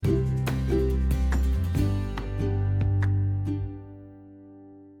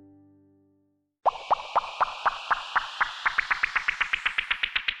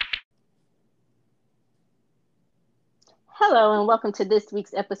Hello, and welcome to this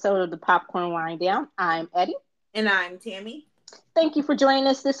week's episode of the Popcorn Wind Down. I'm Eddie. And I'm Tammy. Thank you for joining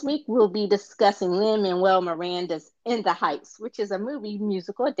us this week. We'll be discussing Lin-Manuel Miranda's In the Heights, which is a movie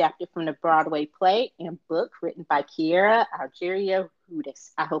musical adapted from the Broadway play and book written by Kiera Algeria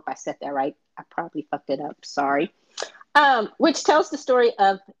Hudes. I hope I said that right. I probably fucked it up. Sorry. Which tells the story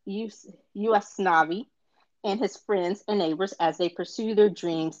of U.S. Navi and his friends and neighbors as they pursue their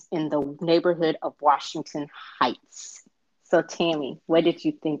dreams in the neighborhood of Washington Heights. So, Tammy, what did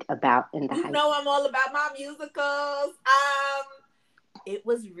you think about In the You Heights? know I'm all about my musicals. It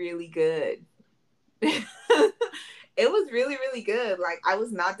was really good. It was really, really good. Like, I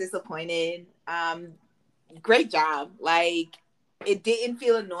was not disappointed. Great job. Like, it didn't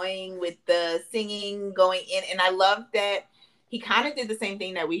feel annoying with the singing going in. And I love that he kind of did the same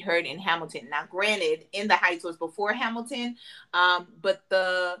thing that we heard in Hamilton. Now, granted, In the Heights was before Hamilton, but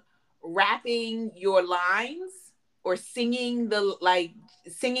the rapping your lines or singing like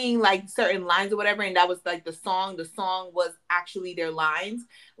certain lines or whatever, and that was like the song was actually their lines.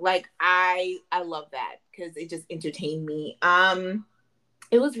 Like, I love that because it just entertained me.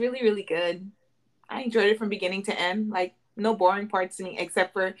 It was really, really good. I enjoyed it from beginning to end. Like, no boring parts to me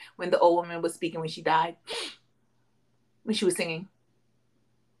except for when the old woman was speaking when she died, when she was singing.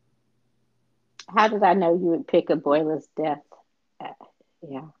 How did I know you would pick a boiler's death? Uh,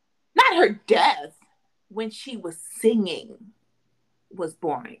 yeah. Not her death. When she was singing was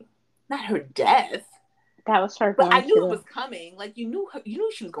boring. Not her death. That was her But I going knew it to was coming. Like, you knew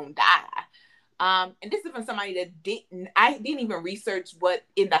she was gonna die. And this is from somebody that I didn't even research what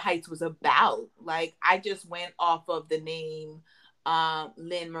In the Heights was about. Like, I just went off of the name,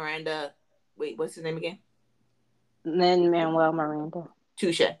 Lin Miranda. Wait, what's his name again? Lin-Manuel Miranda.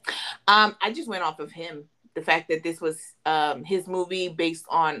 Touche. I just went off of him. The fact that this was his movie based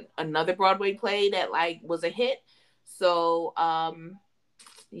on another Broadway play that like was a hit. So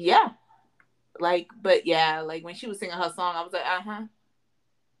yeah. But when she was singing her song, I was like, uh-huh.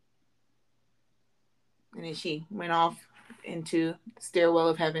 And then she went off into Stairwell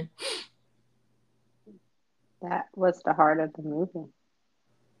of Heaven. That was the heart of the movie.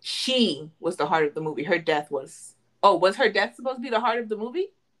 She was the heart of the movie. Her death was. Oh, was her death supposed to be the heart of the movie?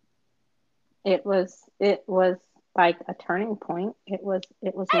 It was like a turning point. It was I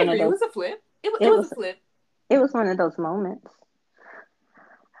one of agree. It those. was a flip. It It was was a flip. it was one of those moments.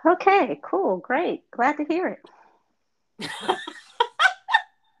 Okay, cool, great, glad to hear it. That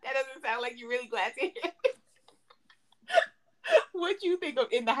doesn't sound like you're really glad to hear it. What do you think of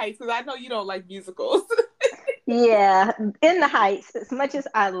In the Heights? Because I know you don't like musicals. Yeah, In the Heights. As much as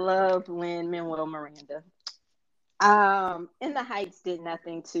I love Lin-Manuel Miranda, In the Heights did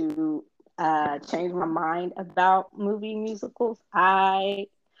nothing to change my mind about movie musicals. I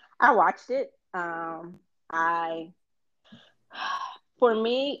watched it. I For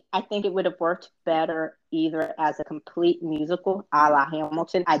me, I think it would have worked better either as a complete musical, a la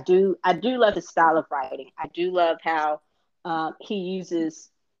Hamilton. I do love his style of writing. I do love how he uses,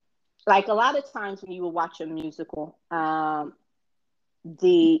 like, a lot of times when you will watch a musical,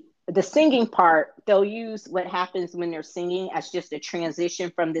 the singing part, they'll use what happens when they're singing as just a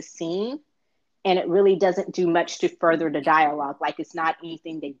transition from the scene, and it really doesn't do much to further the dialogue. Like, it's not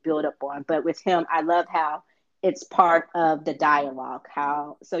anything they build up on. But with him, I love how it's part of the dialogue.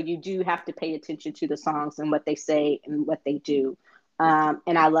 How so you do have to pay attention to the songs and what they say and what they do. And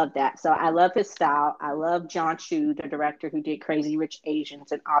I love that. So I love his style. I love John Chu, the director who did Crazy Rich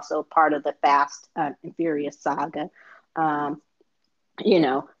Asians and also part of the Fast and Furious saga. Um,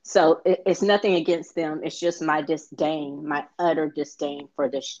 so it's nothing against them. It's just my disdain, my utter disdain for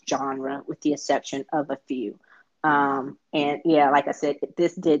this genre, with the exception of a few. And yeah, like I said,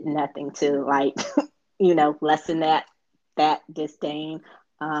 this did nothing to, like, lessen that disdain.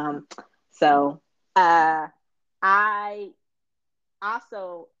 So I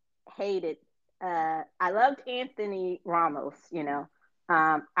also hated. I loved Anthony Ramos.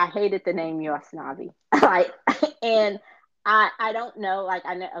 I hated the name Yosnavi. Like, and I don't know. Like,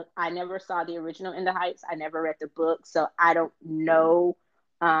 I never saw the original In the Heights. I never read the book, so I don't know.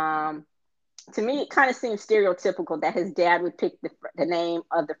 To me, it kind of seems stereotypical that his dad would pick the name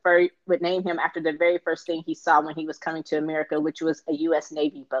of would name him after the very first thing he saw when he was coming to America, which was a U.S.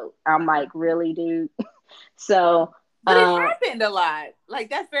 Navy boat. I'm like, really, dude? So, But it happened a lot. Like,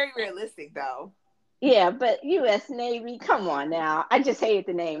 that's very realistic, though. yeah, but U.S. Navy, come on now. I just hated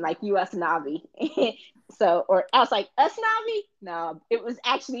the name, like U.S. Navy. So, or I was like, us Navy? No, it was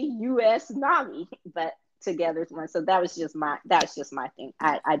actually U.S. Navy, but together as one. So that's just my thing.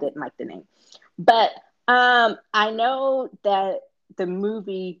 I didn't like the name. But I know that the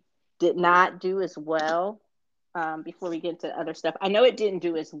movie did not do as well before we get into other stuff. I know it didn't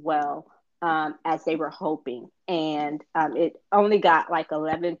do as well as they were hoping, and it only got like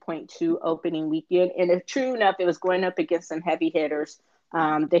 11.2 opening weekend. And if true enough, it was going up against some heavy hitters,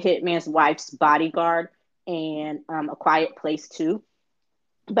 The Hitman's Wife's Bodyguard and A Quiet Place too.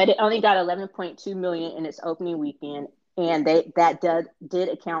 But it only got 11.2 million in its opening weekend, and did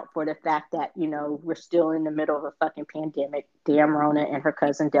account for the fact that we're still in the middle of a fucking pandemic. Damn Rona and her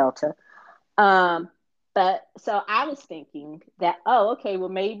cousin Delta. Um, but so I was thinking that, oh, okay, well,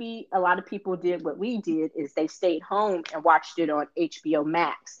 maybe a lot of people did what we did is they stayed home and watched it on HBO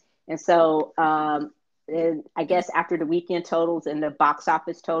Max. And so and I guess after the weekend totals and the box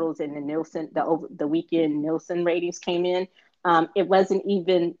office totals and the Nielsen, the weekend Nielsen ratings came in, it wasn't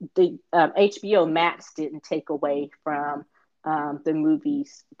even the HBO Max didn't take away from the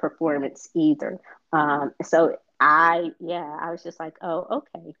movie's performance either. So I was just like, oh,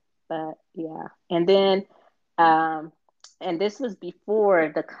 okay. But yeah, and then and this was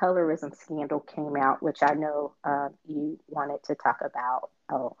before the colorism scandal came out, which I know you wanted to talk about.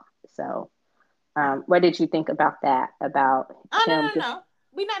 Oh, so what did you think about that? About Oh, him? no, no, no.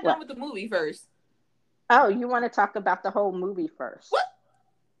 We're not done What? with the movie first. Oh, you want to talk about the whole movie first? What?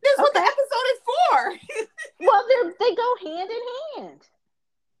 This is what the Okay. episode is for. Well, they go hand in hand.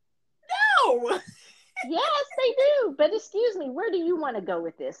 No. Yes, they do. But excuse me, where do you want to go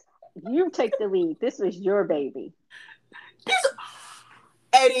with this? You take the lead. This was your baby. This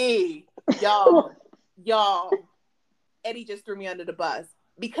Eddie, y'all. Eddie just threw me under the bus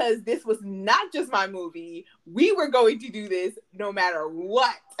because this was not just my movie. We were going to do this no matter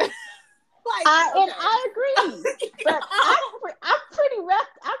what. And I agree, but I'm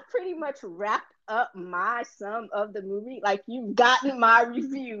pretty much wrapped up my sum of the movie. Like, you've gotten my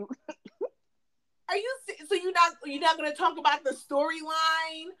review. Are you so you're not going to talk about the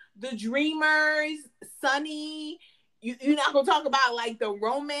storyline, the dreamers, Sunny? You're not going to talk about like the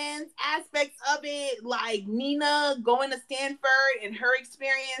romance aspects of it, like Nina going to Stanford and her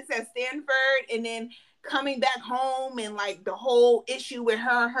experience at Stanford, and then coming back home and like the whole issue with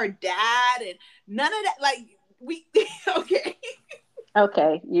her and her dad, and none of that. Like, we okay.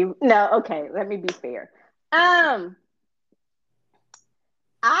 Okay, okay, let me be fair. I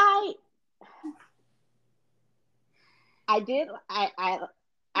did I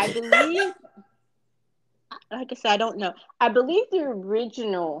believe, like I said, I don't know. I believe the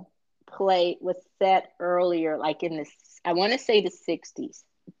original play was set earlier, like in the, I want to say the 60s.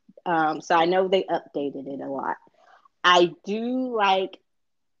 So I know they updated it a lot. I do like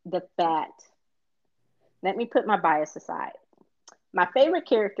the fact, let me put my bias aside. My favorite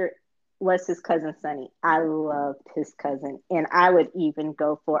character was his cousin Sonny. I loved his cousin, and I would even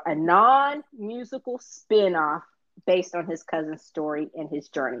go for a non-musical spin-off based on his cousin's story and his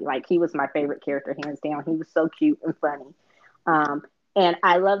journey. Like, he was my favorite character, hands down. He was so cute and funny. And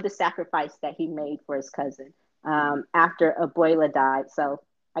I love the sacrifice that he made for his cousin after Abuela died. So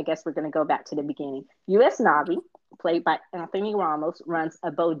I guess we're going to go back to the beginning. U.S. Navi, played by Anthony Ramos, runs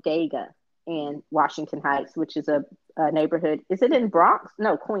a bodega in Washington Heights, which is a neighborhood. Is it in Bronx?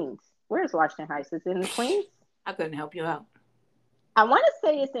 No, Queens. Where is Washington Heights? Is it in Queens? I couldn't help you out. I want to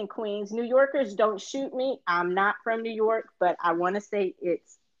say it's in Queens. New Yorkers, don't shoot me. I'm not from New York, but I want to say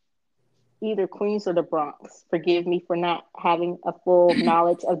it's either Queens or the Bronx. Forgive me for not having a full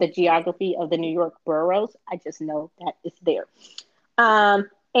knowledge of the geography of the New York boroughs. I just know that it's there. And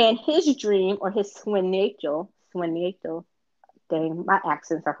his dream, or his sueño, dang, my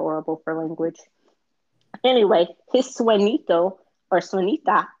accents are horrible for language. Anyway, his sueñito or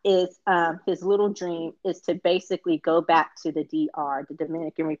suenita is his little dream is to basically go back to the DR, the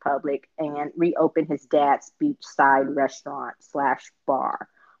Dominican Republic, and reopen his dad's beachside restaurant slash bar.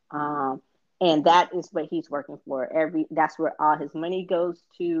 And that is what he's working for. That's where all his money goes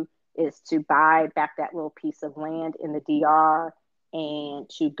to, is to buy back that little piece of land in the DR and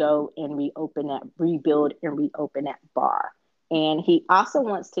to go and rebuild and reopen that bar. And he also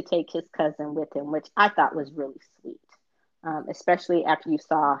wants to take his cousin with him, which I thought was really sweet, especially after you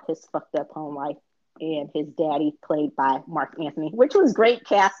saw his fucked up home life and his daddy, played by Mark Anthony, which was great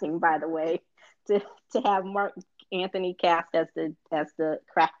casting, by the way, to have Mark Anthony cast as the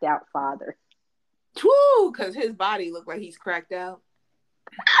cracked out father. Woo, because his body looked like he's cracked out.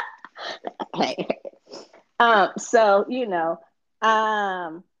 So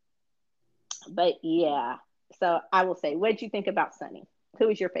but yeah. So I will say, what did you think about Sonny? Who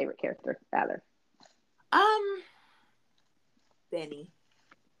was your favorite character, rather? Benny.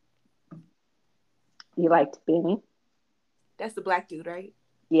 You liked Benny? That's the black dude, right?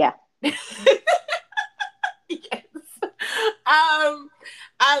 Yeah. Yes.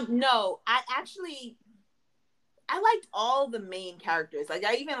 No, I actually, I liked all the main characters. Like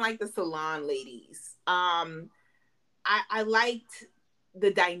I even liked the salon ladies. I liked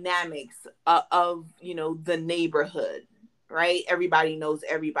the dynamics of the neighborhood, right? Everybody knows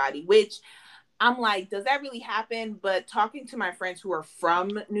everybody, which I'm like, does that really happen? But talking to my friends who are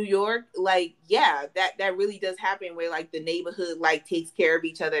from New York, like, yeah, that really does happen where like the neighborhood like takes care of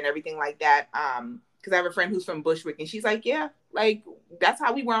each other and everything like that. Because I have a friend who's from Bushwick and she's like, yeah, like that's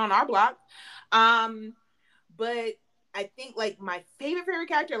how we were on our block. But I think like my favorite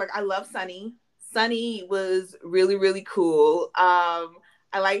character, like I love Sunny. Sunny was really, really cool. I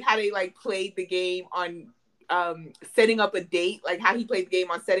like how they like played the game on setting up a date, like how he played the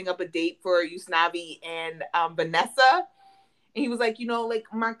game on setting up a date for Usnavi and Vanessa. And he was like, like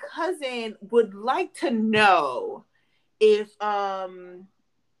my cousin would like to know if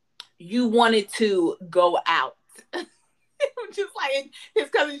you wanted to go out. Just like his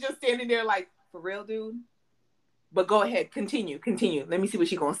cousin's just standing there like, for real, dude? But go ahead, continue. Let me see what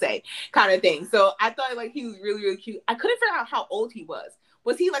she's gonna say, kind of thing. So I thought like he was really, really cute. I couldn't figure out how old he was.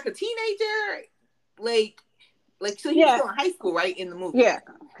 Was he like a teenager? Like so he was Yeah, still in high school, right? In the movie. yeah.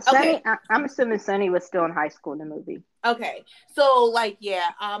 Okay. Sunny, I'm assuming Sunny was still in high school in the movie. Okay. So like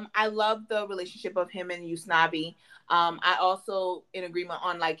yeah, I love the relationship of him and Yusnavi. I also in agreement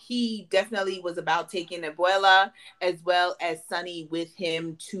on like he definitely was about taking Abuela as well as Sunny with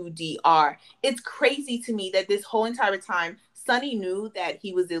him to DR. It's crazy to me that this whole entire time Sunny knew that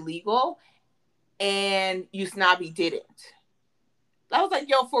he was illegal and Yusnavi didn't. I was like,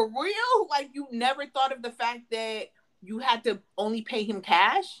 yo, for real? Like you never thought of the fact that you had to only pay him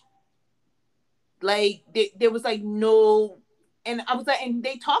cash? Like there was like no, and I was like, and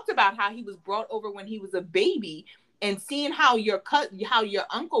they talked about how he was brought over when he was a baby, and seeing how how your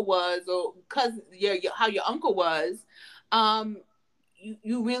uncle was, or cousin, how your uncle was,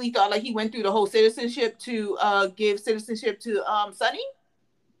 you really thought like he went through the whole citizenship to give citizenship to Sonny.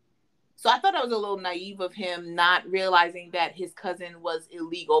 So I thought that was a little naive of him not realizing that his cousin was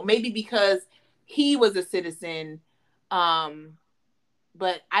illegal. Maybe because he was a citizen,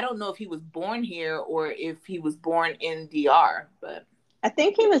 but I don't know if he was born here or if he was born in DR. But I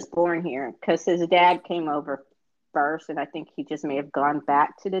think he was born here because his dad came over first, and I think he just may have gone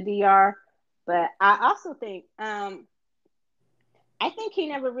back to the DR. But I also think I think he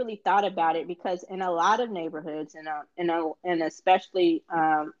never really thought about it because in a lot of neighborhoods, and especially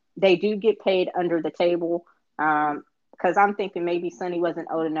they do get paid under the table. Because I'm thinking maybe Sonny wasn't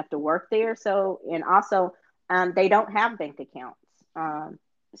old enough to work there. So and also they don't have bank accounts,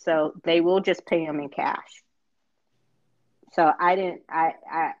 so they will just pay him in cash. So I didn't.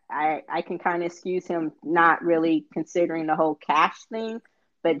 I can kind of excuse him not really considering the whole cash thing,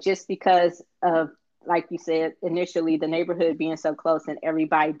 but just because of, like you said initially, the neighborhood being so close and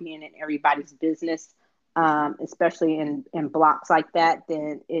everybody being in everybody's business, especially in blocks like that,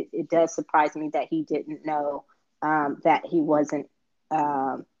 then it does surprise me that he didn't know that he wasn't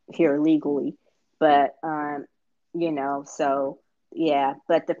here legally. But so yeah.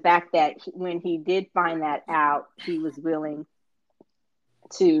 But the fact that when he did find that out, he was willing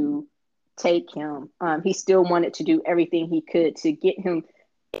to take him. He still wanted to do everything he could to get him.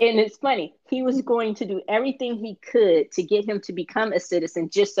 And it's funny, he was going to do everything he could to get him to become a citizen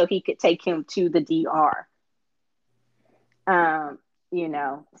just so he could take him to the DR.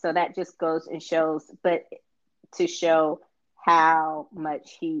 So that just goes and shows, but to show how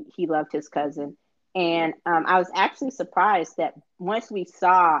much he loved his cousin. And I was actually surprised that once we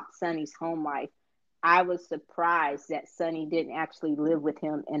saw Sonny's home life, I was surprised that Sonny didn't actually live with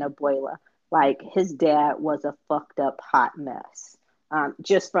him in Abuela. Like his dad was a fucked up hot mess.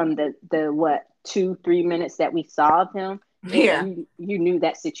 Just from the what 2-3 minutes that we saw of him, yeah, you knew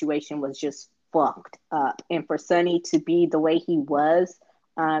that situation was just fucked up. And for Sonny to be the way he was,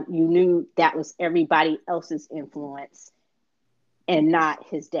 you knew that was everybody else's influence and not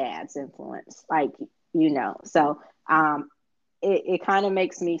his dad's influence. So it kind of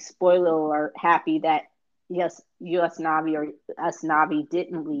makes me, spoiler alert, happy that yes, US Navi or us Navi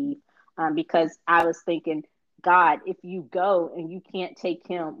didn't leave, because I was thinking, God, if you go and you can't take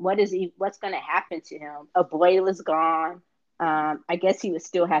him, what's going to happen to him? Abuela's gone. I guess he would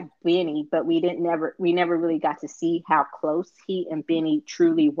still have Benny, but we never really got to see how close he and Benny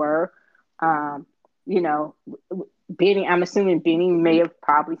truly were. You know, Benny, I'm assuming Benny may have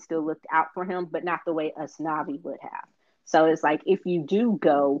probably still looked out for him, but not the way us Navi would have. So it's like, if you do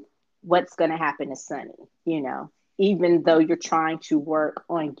go, what's going to happen to Sonny? Even though you're trying to work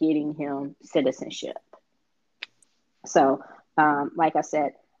on getting him citizenship. So, like I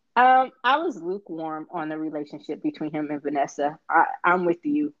said, I was lukewarm on the relationship between him and Vanessa. I'm with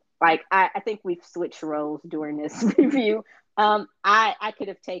you. Like I think we've switched roles during this review. I could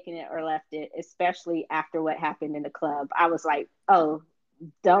have taken it or left it, especially after what happened in the club. I was like, oh,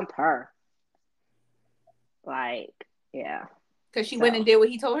 dump her. Like, yeah. Because she went and So did what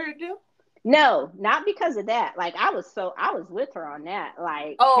he told her to do? no, not because of that. Like I was with her on that.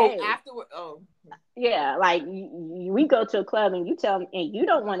 Like, Oh, hey, afterward. Oh. yeah, like we go to a club and you tell me and you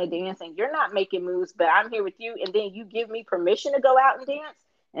don't want to dance and you're not making moves, but I'm here with you, and then you give me permission to go out and dance,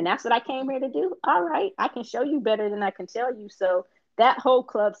 and that's what I came here to do. All right, I can show you better than I can tell you. So that whole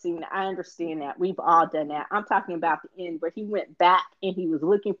club scene, I understand that. We've all done that. I'm talking about the end where he went back and he was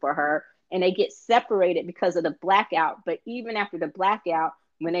looking for her and they get separated because of the blackout. But even after the blackout,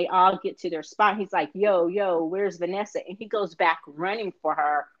 when they all get to their spot, he's like, yo, where's Vanessa? And he goes back running for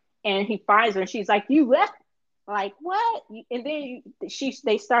her and he finds her and she's like, you left, like what? And then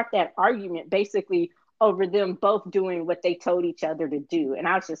they start that argument basically over them both doing what they told each other to do. And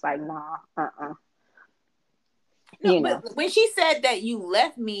I was just like, nah, No, you know. but when she said that you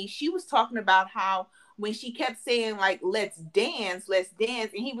left me, she was talking about how when she kept saying like let's dance, and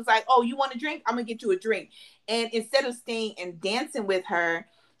he was like, oh, you want a drink, I'm gonna get you a drink. And instead of staying and dancing with her,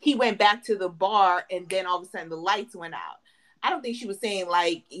 he went back to the bar, and then all of a sudden the lights went out. I don't think she was saying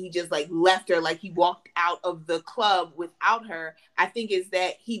like he just like left her, like he walked out of the club without her. I think is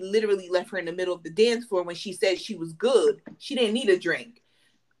that he literally left her in the middle of the dance floor when she said she was good. She didn't need a drink,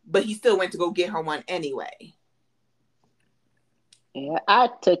 but he still went to go get her one anyway. Yeah, I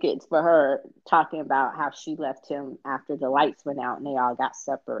took it for her talking about how she left him after the lights went out and they all got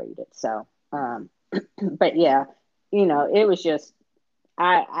separated. So, but yeah, it was just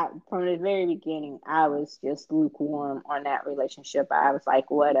I from the very beginning I was just lukewarm on that relationship. I was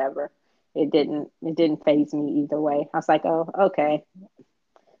like, whatever. It didn't phase me either way. I was like, oh, okay.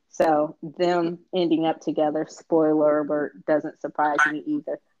 So them ending up together, spoiler alert, doesn't surprise me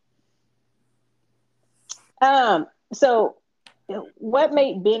either. So what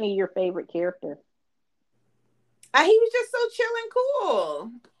made Benny your favorite character? He was just so chill and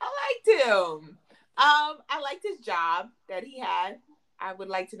cool. I liked him. I liked his job that he had. I would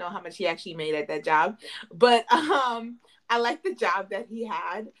like to know how much he actually made at that job. But I like the job that he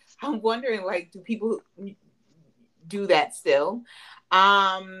had. I'm wondering, like, do people do that still?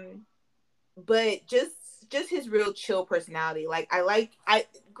 But just his real chill personality. Like I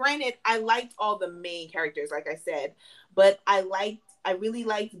granted I liked all the main characters, like I said, but I really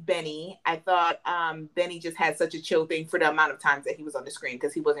liked Benny. I thought Benny just had such a chill thing for the amount of times that he was on the screen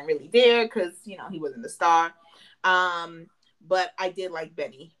because he wasn't really there because he wasn't the star. But I did like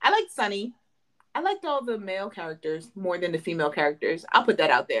Benny. I liked Sunny. I liked all the male characters more than the female characters. I'll put that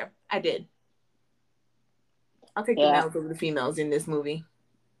out there. I did. I'll take the Yeah. males over the females in this movie.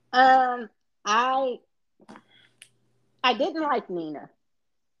 I I didn't like Nina.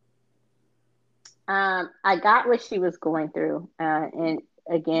 I got what she was going through, and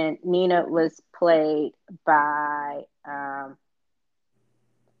again, Nina was played by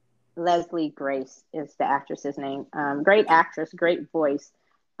Leslie Grace is the actress's name. Great actress, great voice.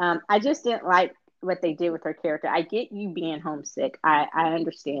 I just didn't like what they did with her character. I get you being homesick. I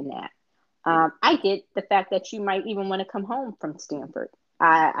understand that. I get the fact that you might even want to come home from Stanford.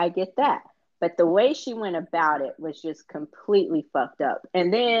 I get that. But the way she went about it was just completely fucked up.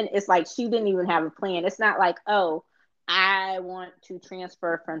 And then it's like she didn't even have a plan. It's not like, oh, I want to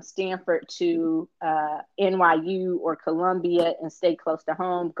transfer from Stanford to NYU or Columbia and stay close to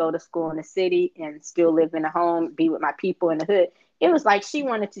home, go to school in the city and still live in a home, be with my people in the hood. It was like she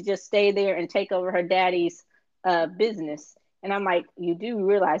wanted to just stay there and take over her daddy's business. And I'm like, you do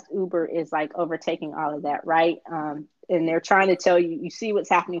realize Uber is like overtaking all of that, right? And they're trying to tell you, you see what's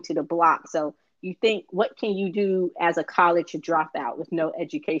happening to the block. So you think, what can you do as a college dropout with no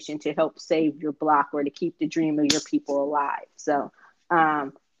education to help save your block or to keep the dream of your people alive? So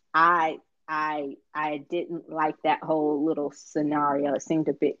I I didn't like that whole little scenario. It seemed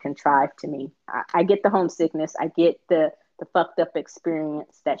a bit contrived to me. I get the homesickness. I get the fucked up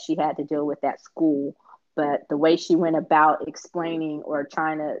experience that she had to deal with at school. But the way she went about explaining or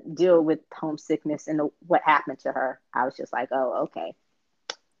trying to deal with homesickness and what happened to her, I was just like, oh, okay.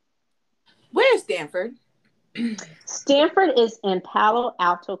 Where's Stanford? Stanford is in Palo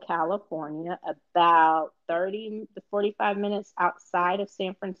Alto, California, about 30 to 45 minutes outside of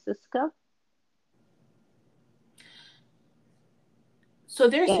San Francisco. So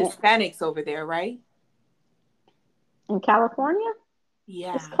there's Hispanics over there, right? In California?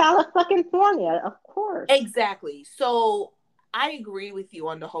 Yeah. It's California, of course. Exactly. So I agree with you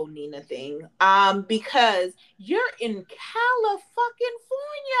on the whole Nina thing. Because you're in California.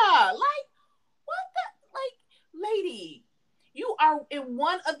 Like, what the, like, lady, you are in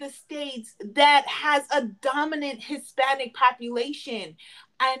one of the states that has a dominant Hispanic population.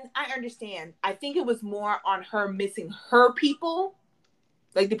 And I understand. I think it was more on her missing her people,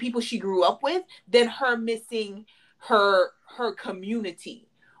 like the people she grew up with, than her missing her community,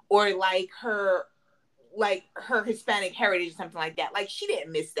 or like her Hispanic heritage or something like that. Like, she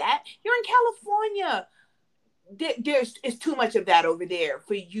didn't miss that. You're in California. There's it's too much of that over there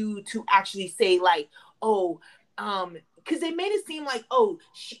for you to actually say, like, oh, because they made it seem like, oh,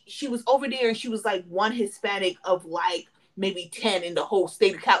 she was over there and she was like one Hispanic of like maybe 10 in the whole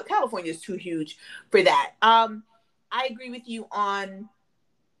state of California is too huge for that. I agree with you on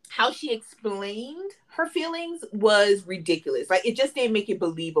how she explained her feelings was ridiculous. Like, it just didn't make it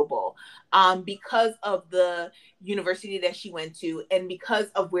believable, because of the university that she went to and because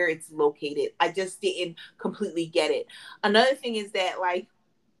of where it's located. I just didn't completely get it. Another thing is that, like,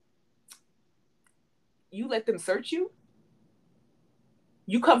 you let them search you.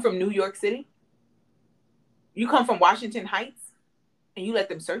 You come from New York City. You come from Washington Heights, and you let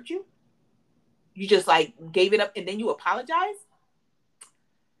them search you. You just like gave it up and then you apologize.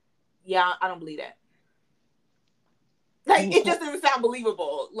 Yeah, I don't believe that. Like, it just doesn't sound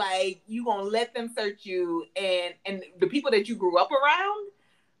believable. Like, you gonna let them search you, and the people that you grew up around,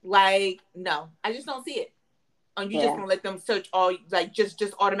 like, no, I just don't see it. And you just gonna let them search all, like, just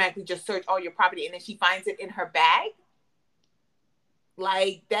automatically just search all your property, and then she finds it in her bag.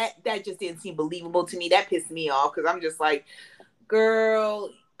 Like, that just didn't seem believable to me. That pissed me off, because I'm just like,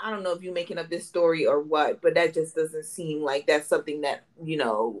 girl, I don't know if you're making up this story or what, but that just doesn't seem like that's something that, you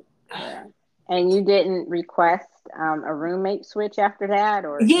know. Yeah. And you didn't request a roommate switch after that,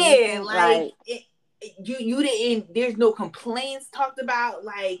 or Yeah, anything? like, you didn't. There's no complaints talked about,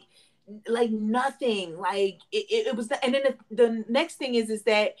 like nothing. Like, it was. And then the next thing is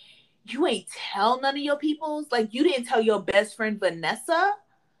that you ain't tell none of your peoples. Like, you didn't tell your best friend Vanessa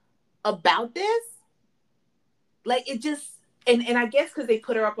about this. Like, it just. And I guess because they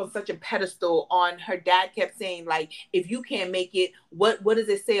put her up on such a pedestal, on her dad kept saying, like, if you can't make it, what does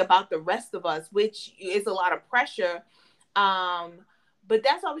it say about the rest of us? Which is a lot of pressure. But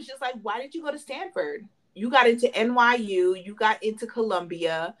that's why I was just like, why did you go to Stanford? You got into NYU, you got into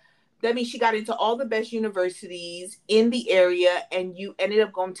Columbia. That means she got into all the best universities in the area, and you ended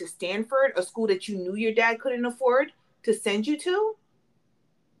up going to Stanford, a school that you knew your dad couldn't afford to send you to.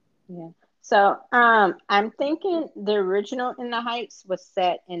 Yeah. So I'm thinking the original In the Heights was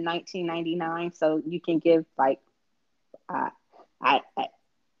set in 1999. So you can give like, I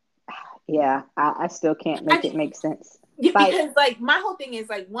yeah, I still can't make it make sense. Yeah, Like, because, like, my whole thing is,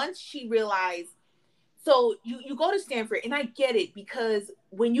 like, once she realized, so you go to Stanford, and I get it, because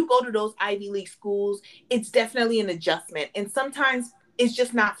when you go to those Ivy League schools, it's definitely an adjustment, and sometimes it's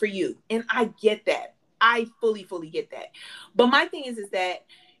just not for you, and I get that. I fully get that. But my thing is that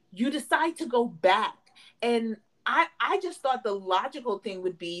you decide to go back, and I just thought the logical thing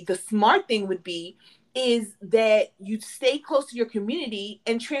would be, the smart thing would be, is that you stay close to your community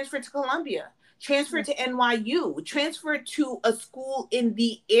and transfer to Columbia, transfer to NYU, transfer to a school in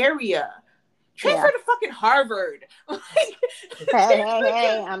the area, transfer yeah. to fucking Harvard. Like,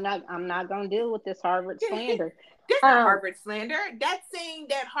 Hey, I'm not gonna deal with this Harvard slander. that's not Um, Harvard slander. That's saying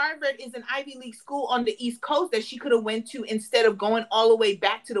that Harvard is an Ivy League school on the East Coast that she could have went to, instead of going all the way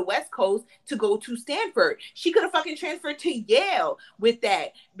back to the West Coast to go to Stanford. She could have fucking transferred to Yale with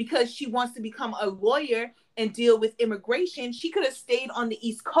that, because she wants to become a lawyer and deal with immigration. She could have stayed on the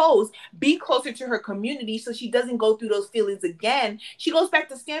East Coast, be closer to her community, so she doesn't go through those feelings again. She goes back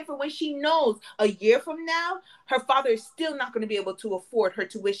to Stanford when she knows a year from now her father is still not going to be able to afford her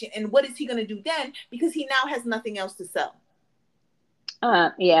tuition. And what is he going to do then? Because he now has nothing else to sell.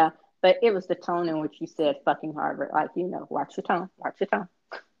 yeah, but it was the tone in which you said "fucking Harvard." Like, watch your tone, watch your tone.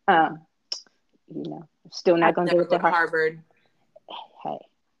 Um, still not I'd gonna do never it go to to her. Harvard. Hey,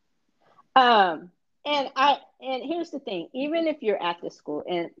 and here's the thing: even if you're at the school,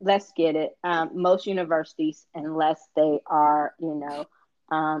 and let's get it, most universities, unless they are,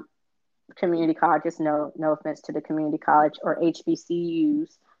 community colleges, no offense to the community college or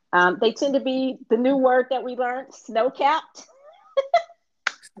HBCUs, they tend to be the new word that we learned, snow capped.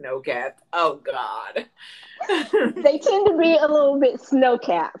 Snow capped. Oh God. They tend to be a little bit snow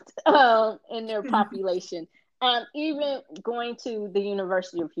capped in their population. Even going to the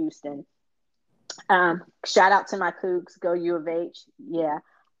University of Houston. Shout out to my Cougs, go U of H. Yeah.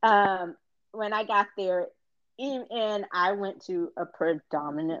 When I got there, and I went to a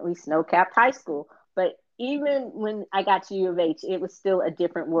predominantly snow capped high school, but even when I got to U of H, it was still a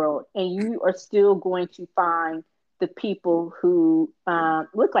different world. And you are still going to find the people who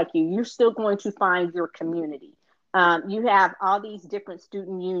look like you. You're still going to find your community. You have all these different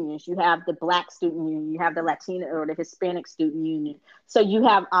student unions. You have the Black student union, you have the Latino or the Hispanic student union. So you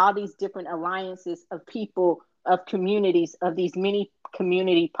have all these different alliances of people, of communities, of these many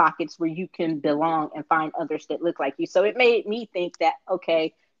community pockets where you can belong and find others that look like you. So it made me think that,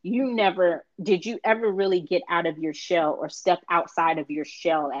 okay, did you ever really get out of your shell or step outside of your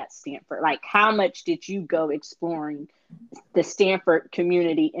shell at Stanford? Like, how much did you go exploring the Stanford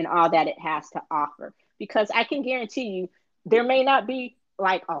community and all that it has to offer? Because I can guarantee you there may not be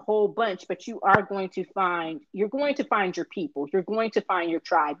like a whole bunch, but you're going to find your people. You're going to find your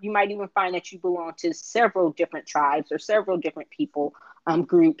tribe. You might even find that you belong to several different tribes or several different people,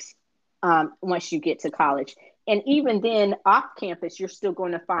 groups, once you get to college. And even then, off campus, you're still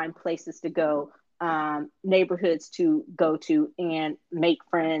going to find places to go, neighborhoods to go to, and make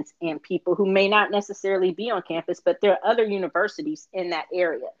friends and people who may not necessarily be on campus, but there are other universities in that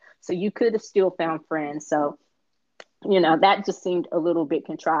area. So you could have still found friends. So, that just seemed a little bit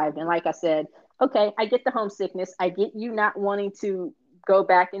contrived. And like I said, okay, I get the homesickness. I get you not wanting to go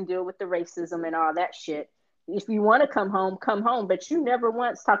back and deal with the racism and all that shit. If you want to come home, come home. But you never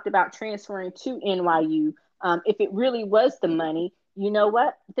once talked about transferring to NYU. If it really was the money, you know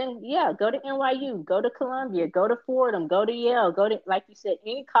what? Then yeah, go to NYU, go to Columbia, go to Fordham, go to Yale, go to, like you said,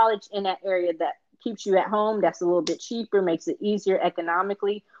 any college in that area that keeps you at home, that's a little bit cheaper, makes it easier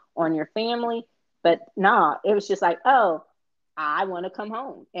economically on your family. But nah, it was just like, oh, I want to come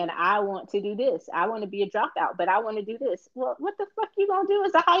home and I want to do this. I want to be a dropout, but I want to do this. Well, what the fuck you gonna do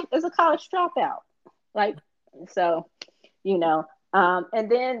as a college dropout? Like, so, you know. And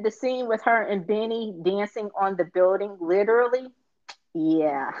then the scene with her and Benny dancing on the building, literally,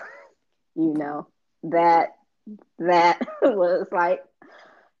 yeah, you know, that that was like,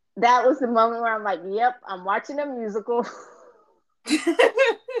 that was the moment where I'm like, yep, I'm watching a musical.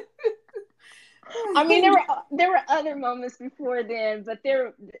 I mean, there were other moments before then, but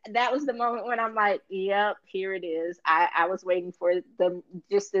that was the moment when I'm like, yep, here it is. I was waiting for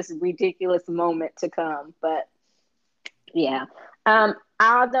just this ridiculous moment to come, but yeah.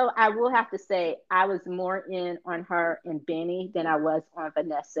 Although I will have to say, I was more in on her and Benny than I was on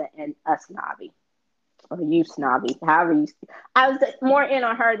Vanessa and Usnavi, or you Snobby, however you. I was more in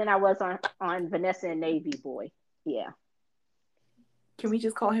on her than I was on Vanessa and Navy Boy. Yeah, Can we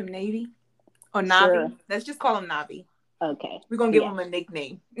just call him Navy or sure. Navi? Let's just call him Navi. Okay. We're gonna give Yeah, him a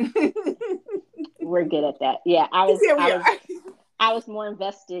nickname. we're good at that. Yeah, Here we are. I was more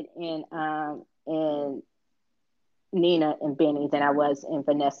invested in Nina and Benny than I was in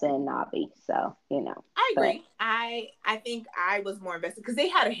Vanessa and Navi. So, I but agree. I think I was more invested because they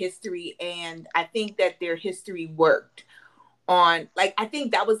had a history, and I think that their history worked on, like, I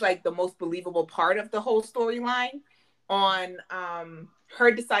think that was like the most believable part of the whole storyline, on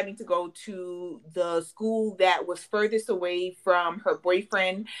her deciding to go to the school that was furthest away from her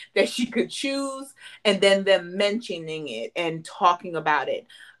boyfriend that she could choose, and then them mentioning it and talking about it.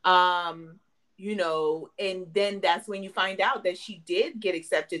 And then that's when you find out that she did get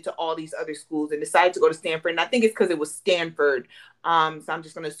accepted to all these other schools and decided to go to Stanford. And I think it's because it was Stanford. So I'm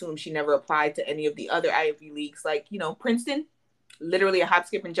just going to assume she never applied to any of the other Ivy Leagues, like, Princeton, literally a hop,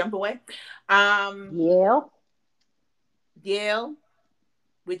 skip, and jump away. yeah. Yale,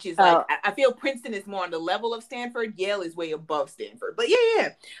 which is like, Oh, I feel Princeton is more on the level of Stanford. Yale is way above Stanford. But yeah.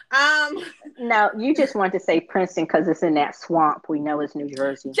 no, you just want to say Princeton because it's in that swamp we know is New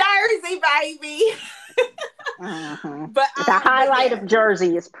Jersey. Jersey, baby. Mm-hmm. But The highlight yeah. of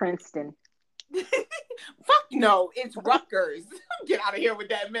Jersey is Princeton. Fuck no, it's Rutgers. Get out of here with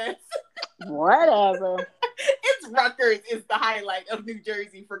that mess. Whatever. It's Rutgers is the highlight of New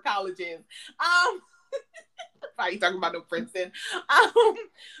Jersey for colleges. Probably talking about no Princeton.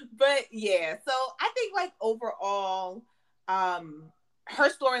 But yeah, so I think, like, overall, her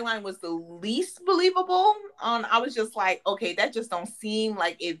storyline was the least believable. I was just like, okay, that just don't seem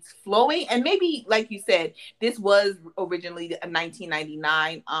like it's flowing. And maybe, like you said, this was originally a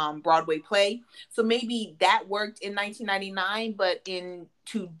 1999 Broadway play, so maybe that worked in 1999. But in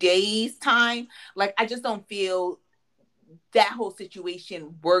today's time, like, I just don't feel that whole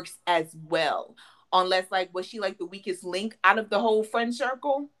situation works as well. Unless, like, was she like the weakest link out of the whole friend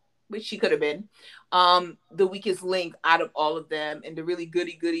circle? Which she could have been. The weakest link out of all of them, and the really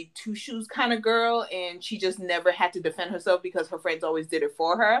goody two shoes kind of girl, and she just never had to defend herself because her friends always did it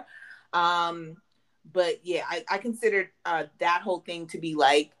for her. But yeah, I considered that whole thing to be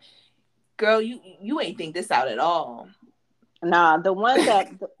like, girl, you ain't think this out at all. No, the one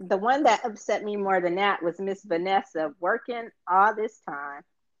that upset me more than that was Miss Vanessa working all this time,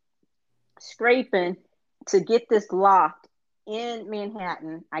 scraping to get this loft in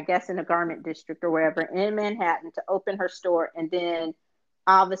Manhattan, I guess in a garment district or wherever in Manhattan, to open her store, and then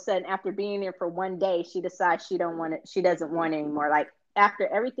all of a sudden, after being there for one day, she decides she don't want it. She doesn't want it anymore. Like after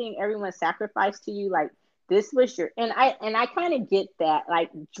everything everyone sacrificed to you, like this was your, and I kind of get that. Like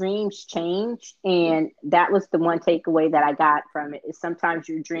dreams change, and that was the one takeaway that I got from it. Is sometimes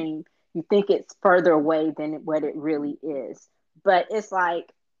your dream, you think it's further away than what it really is, but it's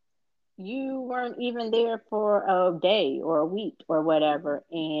like you weren't even there for a day or a week or whatever,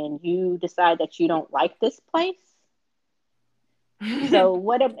 and you decide that you don't like this place. So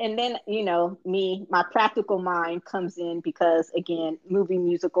what if, and then my practical mind comes in because again, movie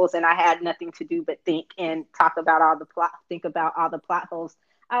musicals, and I had nothing to do but think and talk about all the plot, think about all the plot holes.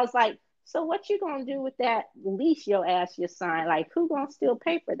 I was like, so what you gonna do with that lease your ass you signed? Like, who gonna still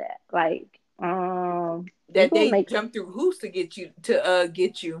pay for that? Like, you that gonna they make jump through hoops to get you.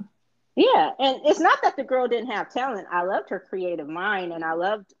 yeah. And it's not that the girl didn't have talent. I loved her creative mind, and I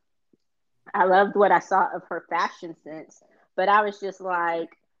loved what I saw of her fashion sense, but I was just like,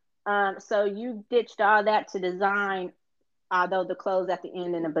 so you ditched all that to design, although the clothes at the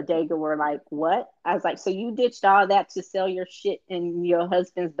end in the bodega were like, what? I was like, so you ditched all that to sell your shit in your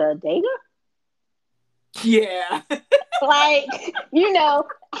husband's bodega? Yeah. Like, you know,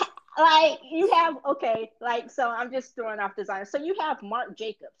 like you have, okay, like, so I'm just throwing off designers. So you have Marc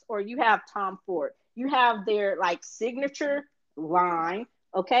Jacobs or you have Tom Ford. You have their like signature line,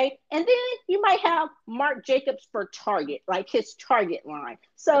 okay? And then you might have Marc Jacobs for Target, like his Target line.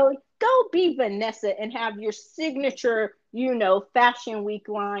 So go be Vanessa and have your signature, Fashion Week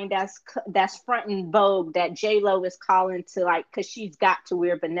line that's front and Vogue that J Lo is calling to, like, because she's got to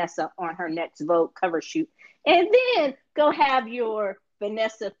wear Vanessa on her next Vogue cover shoot. And then go have your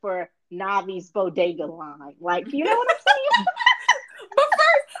Vanessa for Navi's Bodega line. Like, you know what I'm saying? but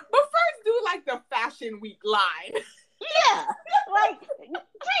first do like the Fashion Week line. Yeah. Like,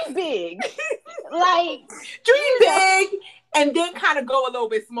 dream big. Like, Dream big, and then kind of go a little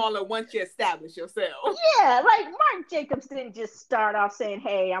bit smaller once you establish yourself. Yeah, like Marc Jacobs didn't just start off saying,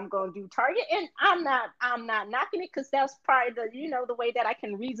 "Hey, I'm going to do Target," and I'm not knocking it because that's probably the way that I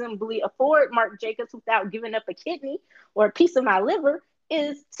can reasonably afford Marc Jacobs without giving up a kidney or a piece of my liver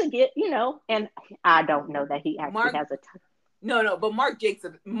is to get, and I don't know that he actually Mark, has a. no, but Marc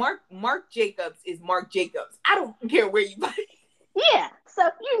Jacobs is Marc Jacobs. I don't care where you buy it. Yeah, so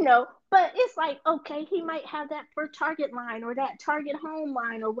but it's like, okay, he might have that for Target line or that Target home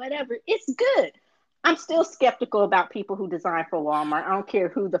line or whatever. It's good. I'm still skeptical about people who design for Walmart. I don't care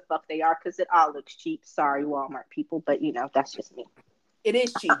who the fuck they are because it all looks cheap. Sorry, Walmart people, but that's just me. It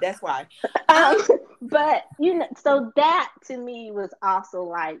is cheap. That's why. Um, but so that to me was also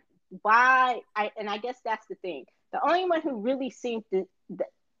like, why? I guess that's the thing. The only one who really seemed to,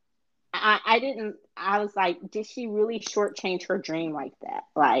 I didn't. I was like, did she really shortchange her dream like that?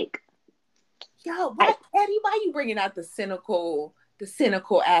 Like, Yo, why, Eddie? Why you bringing out the cynical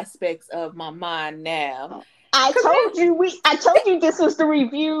aspects of my mind now? I told you this was the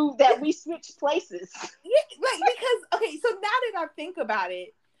review that we switched places. Yeah, like, because okay, so now that I think about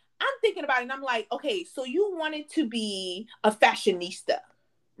it, I'm thinking about it, and I'm like, okay, so you wanted to be a fashionista,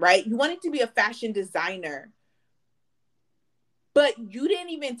 right? You wanted to be a fashion designer, but you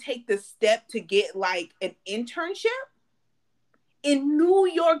didn't even take the step to get like an internship in New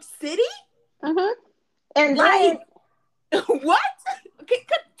York City. Mm-hmm. And like, then what? Okay,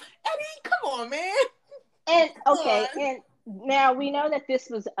 Eddie, come on, man. And okay, and now we know that this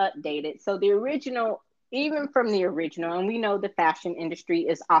was updated. So the original, even from the original, and we know the fashion industry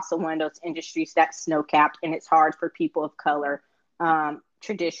is also one of those industries that's snow capped, and it's hard for people of color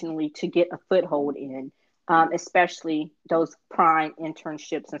traditionally to get a foothold in, especially those prime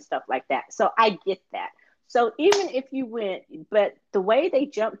internships and stuff like that. So I get that. So even if you went, but the way they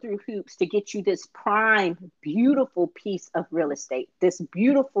jump through hoops to get you this prime, beautiful piece of real estate, this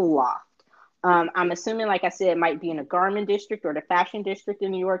beautiful loft. I'm assuming, like I said, it might be in a garment district or the fashion district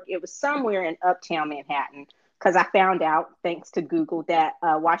in New York. It was somewhere in uptown Manhattan because I found out, thanks to Google, that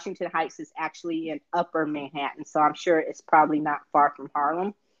Washington Heights is actually in upper Manhattan. So I'm sure it's probably not far from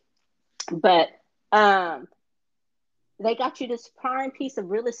Harlem. But they got you this prime piece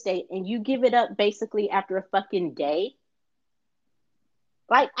of real estate and you give it up basically after a fucking day.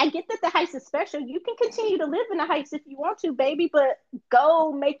 Like, I get that the Heights is special. You can continue to live in the Heights if you want to, baby, but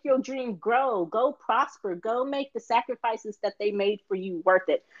go make your dream grow. Go prosper. Go make the sacrifices that they made for you worth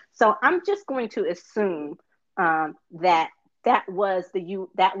it. So I'm just going to assume that was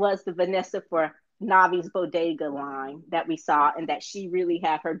the Vanessa for Navi's bodega line that we saw, and that she really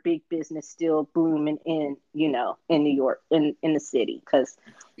had her big business still blooming in, in New York, in the city, because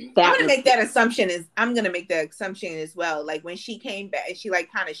I'm that gonna was make that assumption is I'm gonna make the assumption as well. Like when she came back and she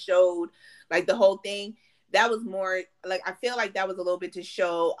like kind of showed like the whole thing, that was more like I feel like that was a little bit to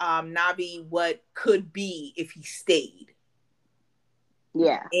show Navi what could be if he stayed.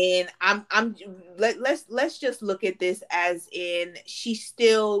 yeah. And let's just look at this as in she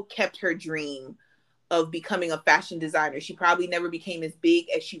still kept her dream of becoming a fashion designer. She probably never became as big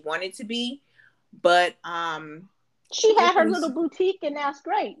as she wanted to be, but She had her little boutique, and that's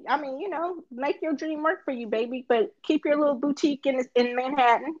great. I mean, make your dream work for you, baby. But keep your little boutique in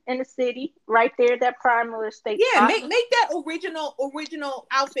Manhattan, in the city, right there, that prime real estate yeah, spot. make that original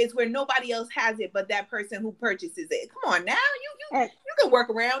outfits where nobody else has it, but that person who purchases it. Come on now, you can work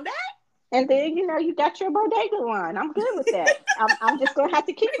around that. And then, you got your bodega line. I'm good with that. I'm just going to have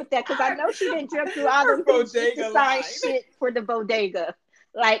to keep with that, because I know she didn't jump through all them hoops just to sign shit for the bodega.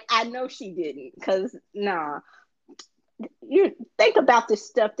 Like, I know she didn't, because, nah. You think about the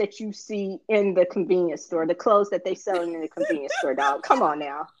stuff that you see in the convenience store, the clothes that they selling in the convenience store, dog. Come on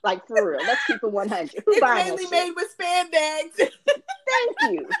now. Like, for real. Let's keep it 100. Who it's buying mainly that shit? made with spandex.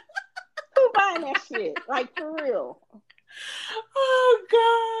 Thank you. Who buying that shit? Like, for real. Oh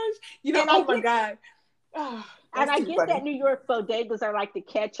gosh. Oh my God. Oh, and I get that New York bodegas are like the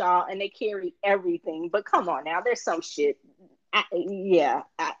catch-all and they carry everything, but come on now, there's some shit.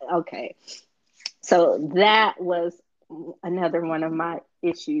 Okay. So that was another one of my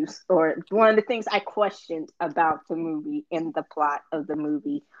issues, or one of the things I questioned about the movie and the plot of the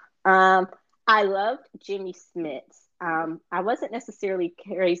movie. I loved Jimmy Smits. I wasn't necessarily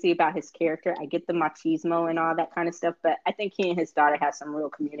crazy about his character. I get the machismo and all that kind of stuff, but I think he and his daughter have some real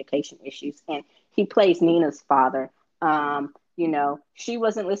communication issues, and he plays Nina's father. She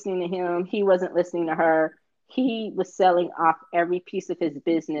wasn't listening to him. He wasn't listening to her. He was selling off every piece of his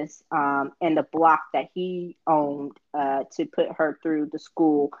business and the block that he owned to put her through the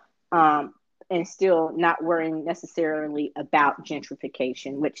school, and still not worrying necessarily about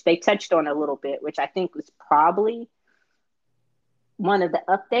gentrification, which they touched on a little bit, which I think was probably one of the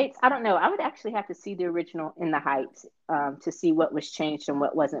updates. I don't know. I would actually have to see the original In the Heights to see what was changed and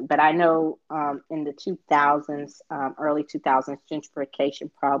what wasn't. But I know in the 2000s, early 2000s, gentrification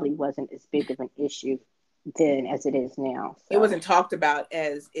probably wasn't as big of an issue then as it is now. So. It wasn't talked about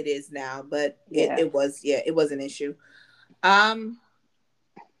as it is now, but it was an issue.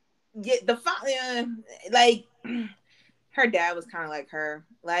 Like her dad was kind of like her.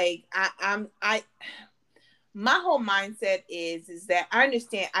 Like my whole mindset is that I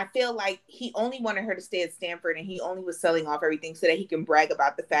understand. I feel like he only wanted her to stay at Stanford, and he only was selling off everything so that he can brag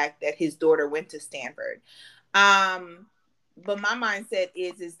about the fact that his daughter went to Stanford. But my mindset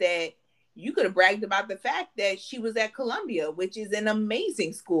is that you could have bragged about the fact that she was at Columbia, which is an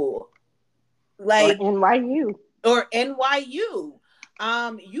amazing school. Like NYU. You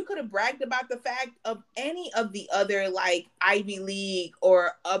could have bragged about the fact of any of the other like Ivy League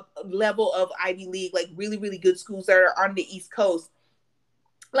or a level of Ivy League, like really, really good schools that are on the East Coast.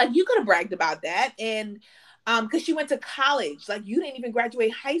 Like you could have bragged about that. And because she went to college, like you didn't even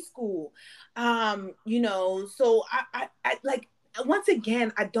graduate high school. So I like, once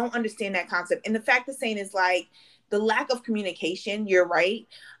again, I don't understand that concept. And the fact of saying is like the lack of communication, you're right.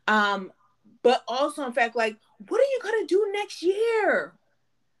 But also in fact, like, what are you going to do next year?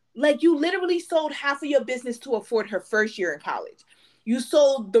 Like you literally sold half of your business to afford her first year in college. You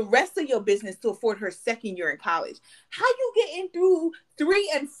sold the rest of your business to afford her second year in college. How you getting through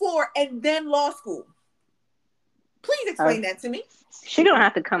 3 and 4 and then law school? Please explain that to me. She gonna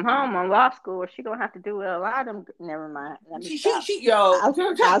have to come home on law school, or she gonna have to do a lot of them. Never mind. Let me stop. I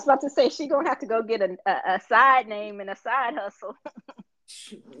was about to say she gonna have to go get a side name and a side hustle.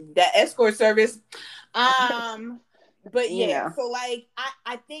 That escort service. But yeah, so like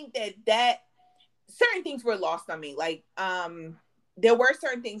I think that certain things were lost on me. Like there were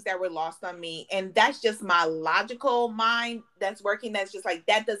certain things that were lost on me, and that's just my logical mind that's working. That's just like,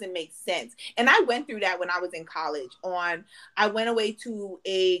 that doesn't make sense. And I went through that when I was in college. I went away to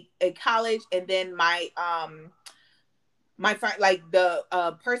a college, and then my friend, like the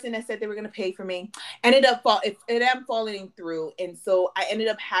person that said they were going to pay for me, ended up falling through, and so I ended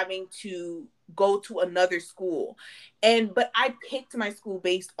up having to go to another school. But I picked my school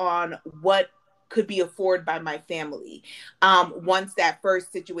based on what could be afforded by my family. Once that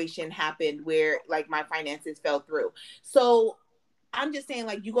first situation happened where like my finances fell through. So I'm just saying,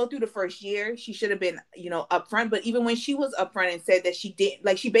 like, you go through the first year, she should have been, upfront. But even when she was upfront and said that she didn't,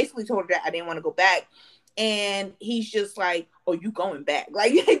 like, she basically told her that I didn't want to go back. And he's just like, oh, you going back.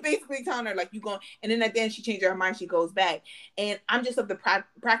 Like, basically telling her, like, you going. And then at the end, she changed her mind. She goes back. And I'm just of the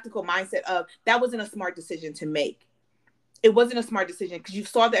practical mindset of that wasn't a smart decision to make. It wasn't a smart decision because you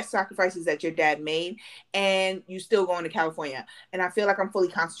saw that sacrifices that your dad made and you still going to California. And I feel like I'm fully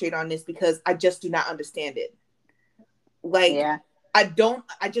concentrated on this because I just do not understand it. Like, Yeah.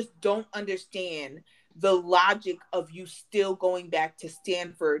 I just don't understand the logic of you still going back to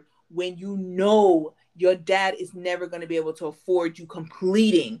Stanford when you know your dad is never going to be able to afford you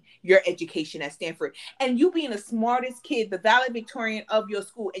completing your education at Stanford. And you being the smartest kid, the valedictorian of your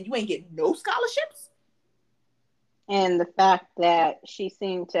school, and you ain't getting no scholarships? And the fact that she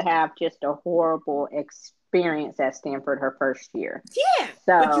seemed to have just a horrible experience at Stanford her first year. Yeah.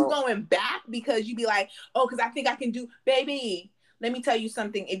 But you So, going back because you be like, oh, because I think I can do, baby. Let me tell you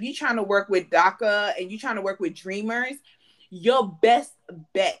something. If you're trying to work with DACA and you're trying to work with Dreamers, your best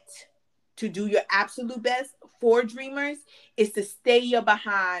bet to do your absolute best for Dreamers is to stay your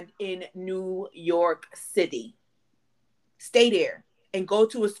behind in New York City. Stay there and go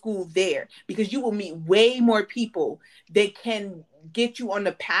to a school there because you will meet way more people that can get you on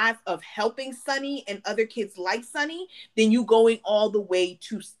the path of helping Sunny and other kids like Sunny than you going all the way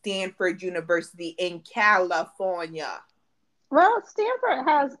to Stanford University in California. well, Stanford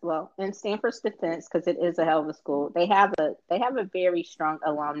has, well, in Stanford's defense, because it is a hell of a school, they have a very strong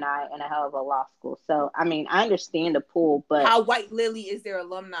alumni and a hell of a law school. So, I mean, I understand the pull, but How White Lily is their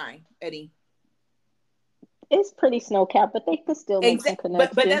alumni, Eddie? it's pretty snow capped, but they can still make some Exactly,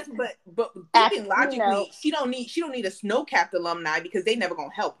 but connections. that's but After, thinking logically, she don't need a snow capped alumni because they never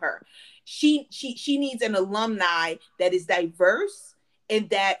gonna help her. She needs an alumni that is diverse and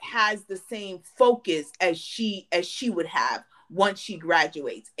that has the same focus as she would have once she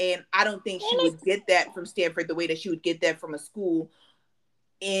graduates. And I don't think she and would get that from Stanford the way that she would get that from a school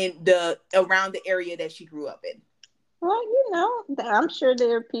in the around the area that she grew up in. well, I'm sure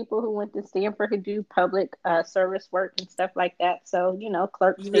there are people who went to Stanford who do public service work and stuff like that. So,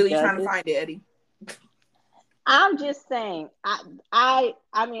 clerks You to really trying to judges. find it, Eddie? I'm just saying, I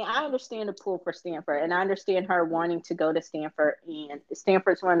mean, I understand the pull for Stanford, and I understand her wanting to go to Stanford. And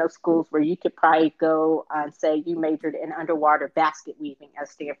Stanford's one of those schools where you could probably go and say you majored in underwater basket weaving at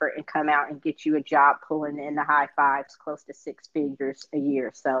Stanford and come out and get you a job pulling in the high fives, close to six figures a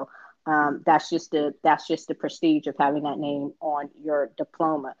year. So that's just the prestige of having that name on your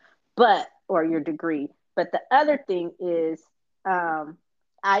diploma, or your degree. But the other thing is. Um,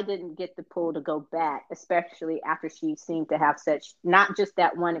 I didn't get the pull to go back, especially after she seemed to have such not just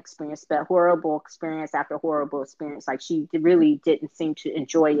that one experience, but horrible experience after horrible experience. Like she really didn't seem to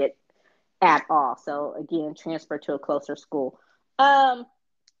enjoy it at all. So again, transfer to a closer school. Um,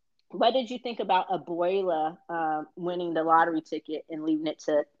 what did you think about Abuela winning the lottery ticket and leaving it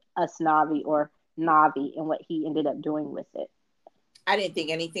to Navi or Navi and what he ended up doing with it? I didn't think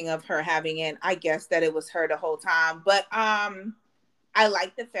anything of her having it. I guess that it was her the whole time. But I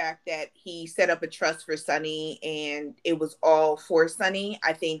like the fact that he set up a trust for Sunny and it was all for Sunny.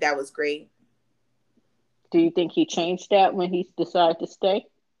 I think that was great. Do you think he changed that when he decided to stay?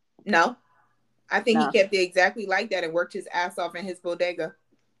 No, I think he No. kept it exactly like that and worked his ass off in his bodega.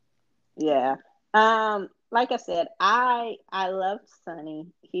 Yeah. Like I said, I loved Sunny.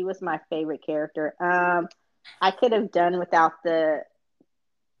 He was my favorite character. I could have done without the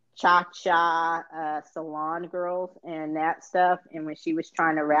cha-cha salon girls and that stuff, and when she was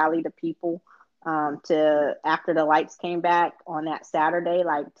trying to rally the people to after the lights came back on that Saturday,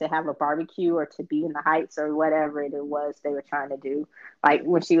 like to have a barbecue or to be in the Heights or whatever it was they were trying to do. Like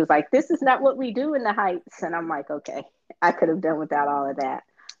when she was like, "This is not what we do in the Heights," and I'm like, okay, I could have done without all of that.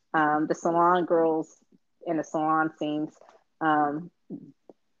 The salon girls in the salon scenes, um,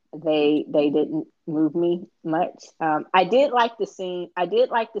 they didn't move me much. I did like the scene. I did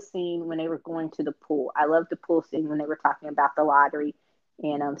like the scene when they were going to the pool. I loved the pool scene when they were talking about the lottery,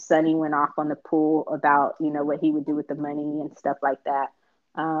 and Sonny went off on the pool about what he would do with the money and stuff like that.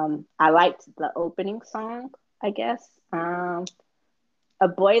 I liked the opening song. I guess.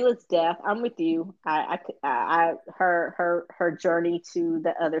 Abuela's death. I'm with you. Her journey to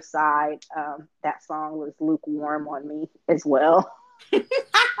the other side. That song was lukewarm on me as well.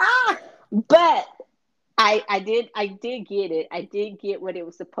 But I did get it. I did get what it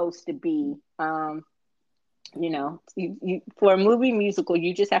was supposed to be. For a movie musical,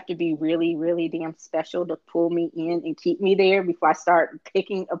 you just have to be really, really damn special to pull me in and keep me there before I start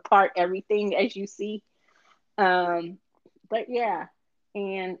picking apart everything as you see. Um, but yeah,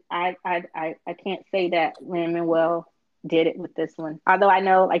 and I can't say that Lin-Manuel did it with this one. Although I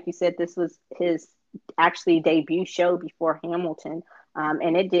know, like you said, this was his actually debut show before Hamilton.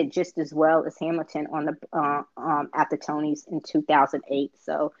 And it did just as well as Hamilton on the at the Tonys in 2008.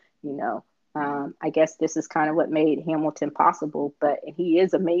 So you know, I guess this is kind of what made Hamilton possible. But he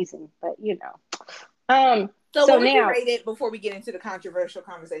is amazing. But you know, So so what would you now rate it before we get into the controversial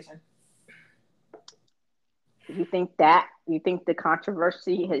conversation? you think the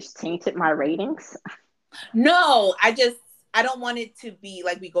controversy has tainted my ratings? No, I don't want it to be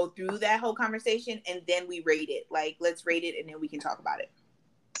like we go through that whole conversation and then we rate it. Like let's rate it and then we can talk about it.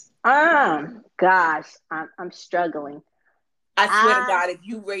 Gosh, I'm struggling. I swear to I God, if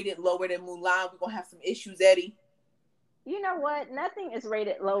you rate it lower than Mulan, we're gonna have some issues, Eddie. You know what? Nothing is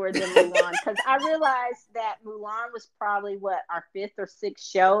rated lower than Mulan because I realized that Mulan was probably what our fifth or sixth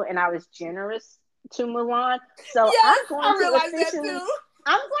show, and I was generous to Mulan. So Yes, I realized that too.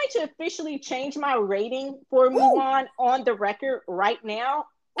 I'm going to officially change my rating for Woo! Mulan on the record right now.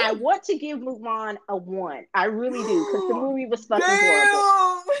 I Woo! want to give Mulan a 1. I really do because the movie was fucking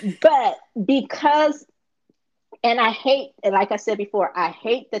horrible. Damn! But because and I hate, and like I said before, I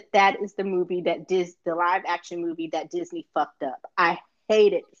hate that that is the movie that the live action movie that Disney fucked up. I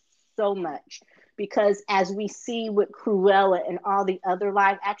hate it so much because as we see with Cruella and all the other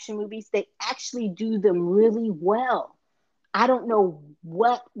live action movies, they actually do them really well. I don't know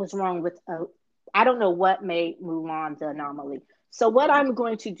what was wrong with, I don't know what made Mulan the anomaly. So what I'm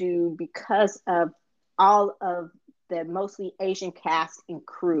going to do because of all of the mostly Asian cast and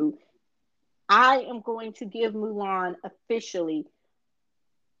crew, I am going to give Mulan officially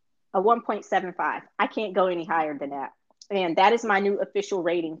a 1.75. I can't go any higher than that. And that is my new official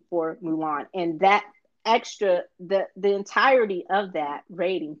rating for Mulan. And that the entirety of that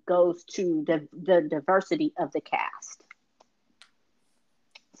rating goes to the diversity of the cast.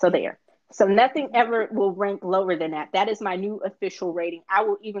 So there. So nothing ever will rank lower than that. That is my new official rating. I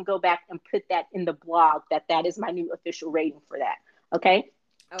will even go back and put that in the blog that is my new official rating for that. Okay.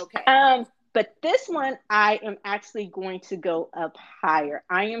 Okay. But this one, I am actually going to go up higher.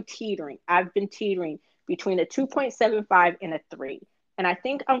 I am teetering. I've been teetering between a 2.75 and a 3. And I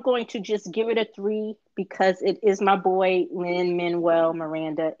think I'm going to just give it a 3 because it is my boy, Lin-Manuel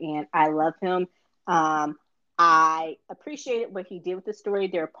Miranda, and I love him. I appreciated what he did with the story.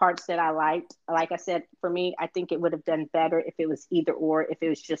 There are parts that I liked. Like I said, for me, I think it would have done better if it was either or, if it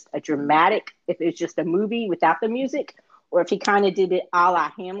was just a dramatic, if it was just a movie without the music, or if he kind of did it a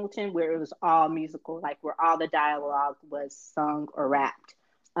la Hamilton, where it was all musical, like where all the dialogue was sung or rapped.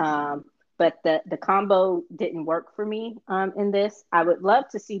 But the combo didn't work for me in this. I would love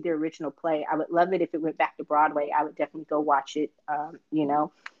to see the original play. I would love it if it went back to Broadway. I would definitely go watch it, you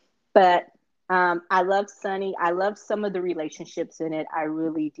know. But I love Sunny. I love some of the relationships in it. I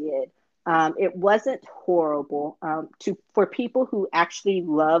really did. It wasn't horrible. For people who actually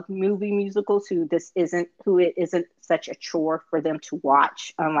love movie musicals, who it isn't such a chore for them to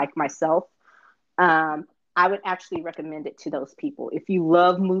watch, unlike myself. I would actually recommend it to those people. If you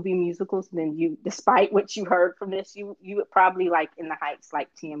love movie musicals, then despite what you heard from this, you would probably like In the Heights, like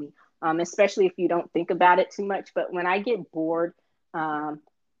Tammy. Especially if you don't think about it too much. But when I get bored,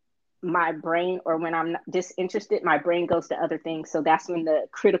 my brain, or when I'm disinterested, my brain goes to other things. So that's when the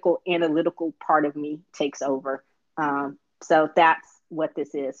critical analytical part of me takes over. So that's what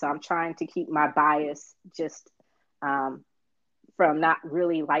this is. So I'm trying to keep my bias just from not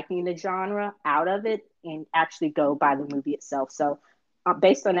really liking the genre out of it and actually go by the movie itself. So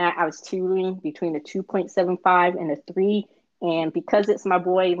based on that, I was teetering between a 2.75 and a 3. And because it's my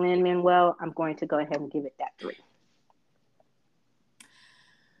boy Lin-Manuel, I'm going to go ahead and give it that 3.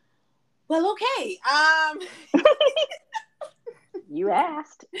 Well, okay. You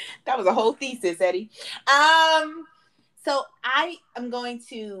asked. That was a whole thesis, Eddie. So I am going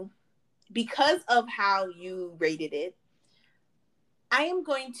to, because of how you rated it, I am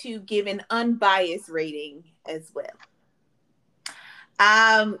going to give an unbiased rating as well.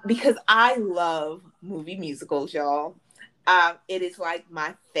 Because I love movie musicals, y'all. It is like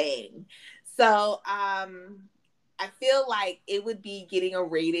my thing. So, I feel like it would be getting a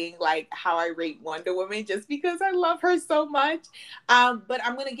rating like how I rate Wonder Woman, just because I love her so much. But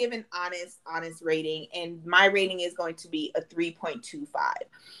I'm going to give an honest rating, and my rating is going to be a 3.25.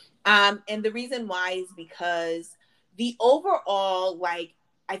 And the reason why is because the overall, like,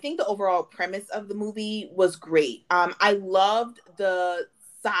 I think the overall premise of the movie was great. I loved the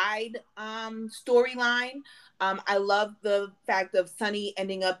side storyline. I love the fact of Sunny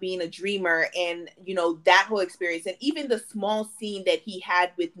ending up being a dreamer, and you know, that whole experience, and even the small scene that he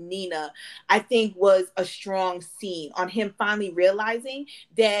had with Nina, I think was a strong scene on him finally realizing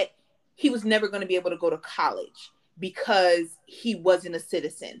that he was never going to be able to go to college because he wasn't a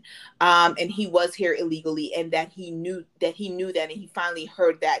citizen, and he was here illegally, and that he knew that and he finally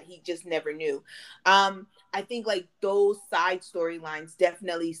heard that he just never knew. I think like those side storylines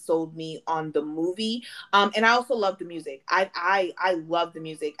definitely sold me on the movie. And I also love the music. I love the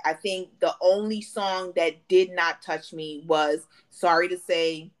music. I think the only song that did not touch me was, sorry to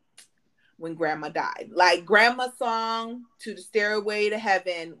say, When Grandma Died. Like, Grandma's song To the Stairway to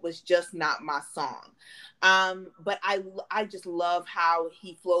Heaven was just not my song. But I just love how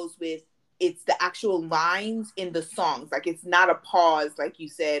he flows with, it's the actual lines in the songs. Like, it's not a pause, like you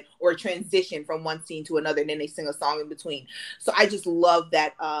said, or a transition from one scene to another, and then they sing a song in between. So I just love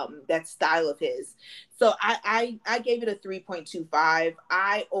that that style of his. So I gave it a 3.25.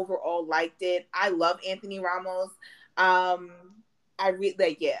 I overall liked it. I love Anthony Ramos. Um, I really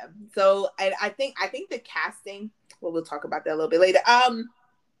like, yeah. So I think the casting. Well, we'll talk about that a little bit later.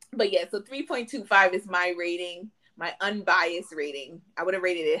 But yeah, so 3.25 is my rating, my unbiased rating. I would have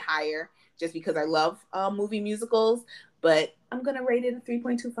rated it higher just because I love movie musicals, but I'm gonna rate it a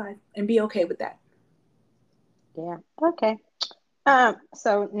 3.25 and be okay with that. Yeah. Okay.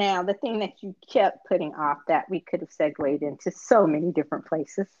 So now the thing that you kept putting off that we could have segued into so many different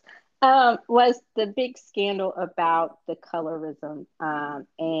places was the big scandal about the colorism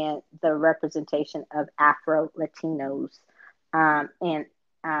and the representation of Afro Latinos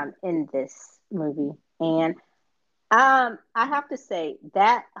in this movie. And I have to say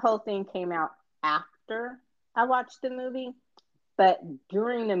that whole thing came out after I watched the movie. But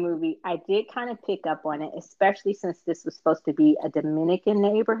during the movie, I did kind of pick up on it, especially since this was supposed to be a Dominican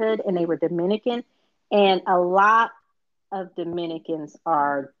neighborhood and they were Dominican. And a lot of Dominicans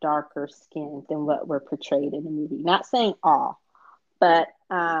are darker skinned than what were portrayed in the movie. Not saying all, but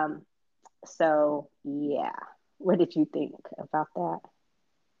so yeah. What did you think about that?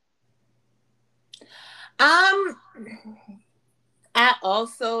 Um, I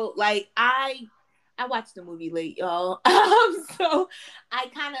also like I watched the movie late, y'all. So I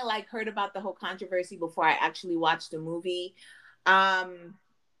kind of like heard about the whole controversy before I actually watched the movie. Um,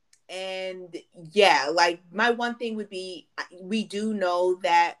 and yeah, like my one thing would be, we do know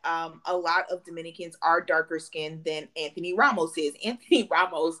that a lot of Dominicans are darker skinned than Anthony Ramos is. Anthony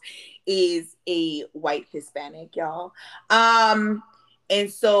Ramos is a white Hispanic, y'all. Um,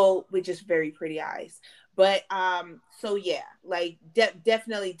 and so with just very pretty eyes. But so yeah, like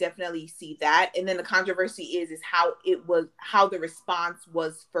definitely see that. And then the controversy is how it was, how the response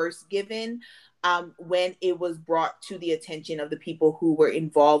was first given, when it was brought to the attention of the people who were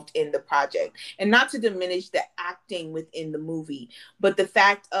involved in the project. And not to diminish the acting within the movie, but the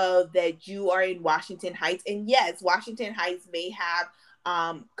fact of that you are in Washington Heights, and yes, Washington Heights may have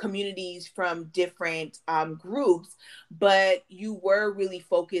communities from different groups, but you were really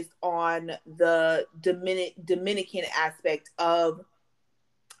focused on the Dominican aspect of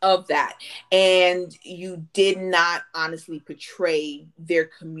that, and you did not honestly portray their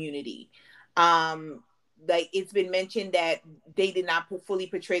community. um like, it's been mentioned that they did not fully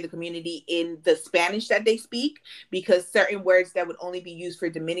portray the community in the Spanish that they speak, because certain words that would only be used for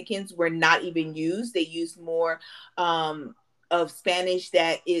Dominicans were not even used. They used more of Spanish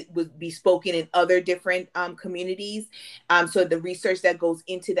that it would be spoken in other different communities. So the research that goes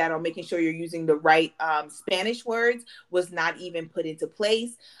into that on making sure you're using the right Spanish words was not even put into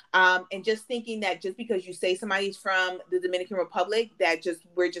place. And just thinking that just because you say somebody's from the Dominican Republic, that just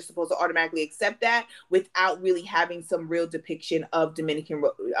we're just supposed to automatically accept that without really having some real depiction of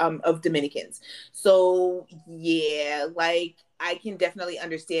Dominicans. So yeah, like, I can definitely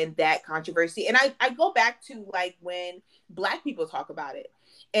understand that controversy. And I go back to like when Black people talk about it.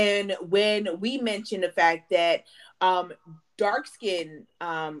 And when we mention the fact that dark skinned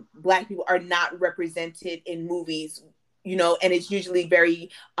Black people are not represented in movies, and it's usually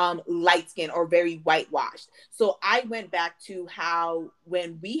very light skinned or very whitewashed. So I went back to how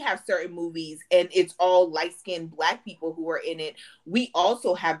when we have certain movies and it's all light skinned Black people who are in it, we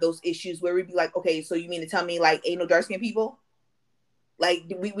also have those issues where we'd be like, okay, so you mean to tell me like ain't no dark skinned people? Like,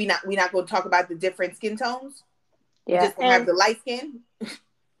 we not going to talk about the different skin tones? We Yeah, just gonna have the light skin.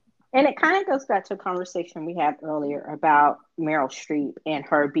 and it kind of goes back to a conversation we had earlier about Meryl Streep and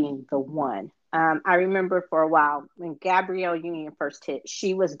her being the one. I remember for a while when Gabrielle Union first hit,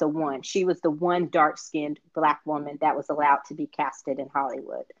 she was the one. She was the one dark skinned Black woman that was allowed to be casted in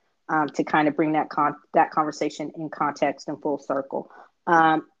Hollywood, to kind of bring that conversation in context and full circle.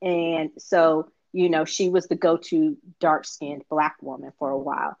 And so, she was the go to dark skinned Black woman for a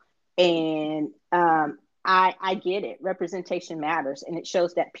while. And I get it. Representation matters, and it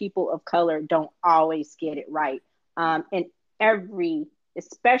shows that people of color don't always get it right. And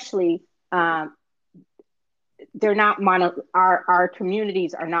especially they're not our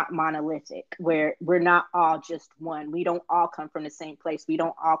communities are not monolithic, where we're not all just one. We don't all come from the same place. We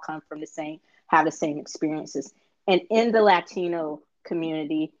don't all come from the same have the same experiences. And in the Latino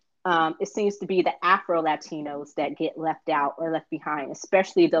community, it seems to be the Afro Latinos that get left out or left behind,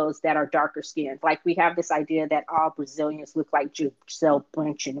 especially those that are darker skinned. Like, we have this idea that all Brazilians look like Gisele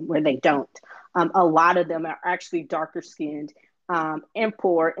Bündchen, where they don't. A lot of them are actually darker skinned, and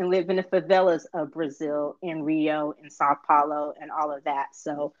poor, and live in the favelas of Brazil, in Rio, in Sao Paulo, and all of that.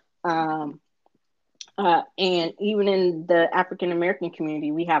 So, and even in the African American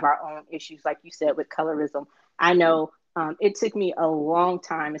community, we have our own issues, like you said, with colorism. I know it took me a long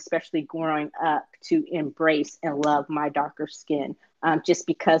time, especially growing up, to embrace and love my darker skin, just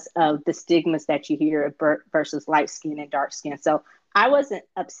because of the stigmas that you hear versus light skin and dark skin. So I wasn't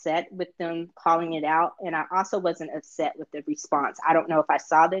upset with them calling it out, and I also wasn't upset with the response. I don't know if I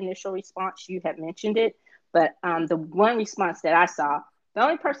saw the initial response. You had mentioned it, but the one response that I saw, the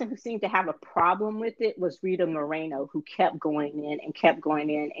only person who seemed to have a problem with it was Rita Moreno, who kept going in and kept going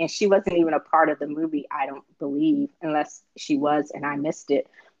in. And she wasn't even a part of the movie, I don't believe, unless she was and I missed it.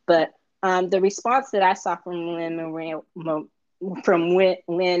 But the response that I saw from Lin-Manuel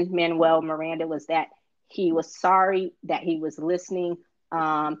Miranda was that he was sorry, that he was listening.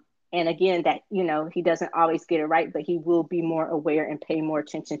 And again, that, he doesn't always get it right, but he will be more aware and pay more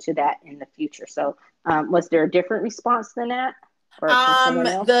attention to that in the future. So was there a different response than that? Or from someone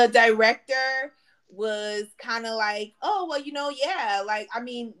else? The director was kind of like, oh, well, yeah, like, I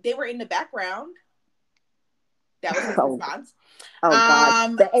mean, they were in the background. That was his response. Oh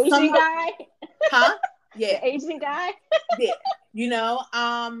God, the Asian guy? Huh? Yeah. The Asian guy? Yeah.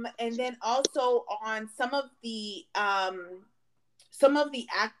 And then also on some of the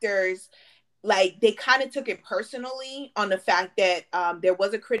actors, like, they kind of took it personally on the fact that there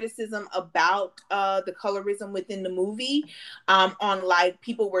was a criticism about the colorism within the movie, on, like,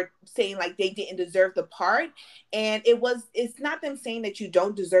 people were saying like they didn't deserve the part. And it's not them saying that you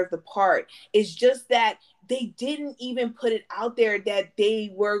don't deserve the part. It's just that they didn't even put it out there that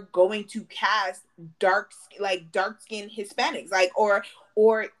they were going to cast dark-skinned Hispanics, like, or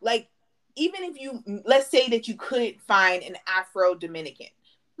like, even if you, let's say that you couldn't find an Afro Dominican,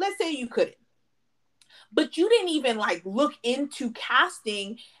 let's say you couldn't, but you didn't even like look into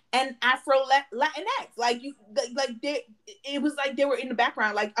casting an Afro Latinx. It was like they were in the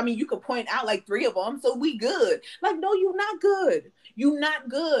background. Like, I mean, you could point out like 3 of them, so we good. Like, no, you're not good. You're not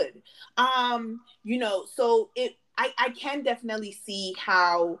good. So I can definitely see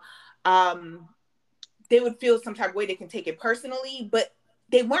how they would feel some type of way. They can take it personally, but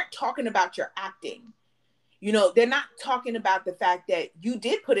they weren't talking about your acting. They're not talking about the fact that you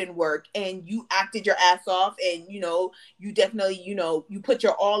did put in work and you acted your ass off, and, you definitely, you put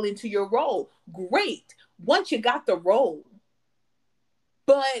your all into your role. Great. Once you got the role.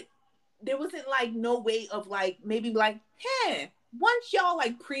 But there wasn't like no way of like, maybe like, once y'all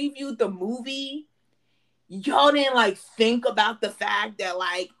like previewed the movie, y'all didn't like think about the fact that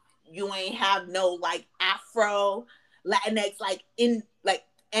like you ain't have no like Afro Latinx like in like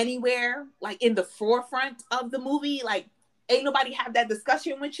anywhere, like in the forefront of the movie. Like, ain't nobody have that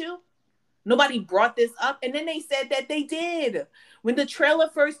discussion with you. Nobody brought this up. And then they said that they did. When the trailer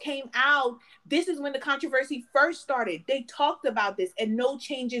first came out, this is when the controversy first started. They talked about this and no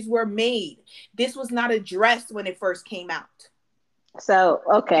changes were made. This was not addressed when it first came out. So,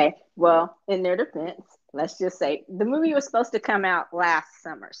 okay. Well, in their defense, let's just say the movie was supposed to come out last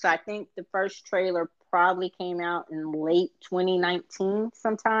summer. So I think the first trailer probably came out in late 2019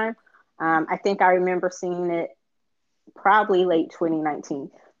 sometime. I think I remember seeing it probably late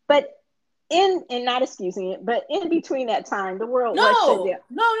 2019. But and not excusing it, but in between that time, the world was shut down.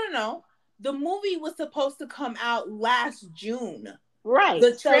 No. The movie was supposed to come out last June. Right.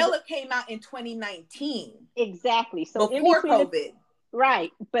 The trailer came out in 2019. Exactly. So before COVID.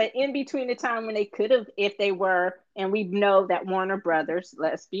 Right. But in between the time when they could have, if they were, and we know that Warner Brothers,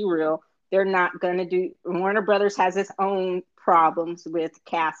 let's be real, they're not going to do, Warner Brothers has its own problems with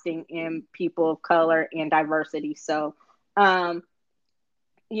casting in people of color and diversity. So,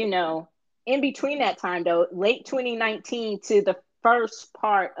 in between that time, though, late 2019 to the first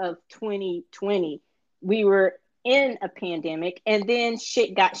part of 2020, we were in a pandemic, and then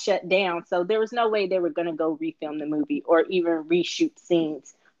shit got shut down. So there was no way they were going to go refilm the movie or even reshoot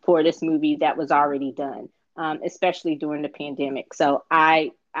scenes for this movie that was already done, especially during the pandemic. So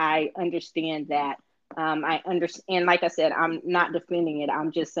I understand that. I understand, like I said, I'm not defending it.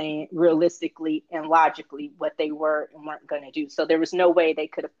 I'm just saying realistically and logically what they were and weren't going to do. So there was no way they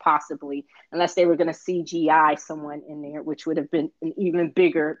could have possibly, unless they were going to CGI someone in there, which would have been an even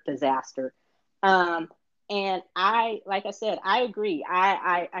bigger disaster. And like I said, I agree.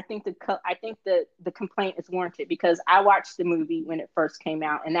 I think the complaint is warranted because I watched the movie when it first came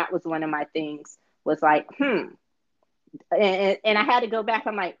out, and that was one of my things. Was like, and I had to go back.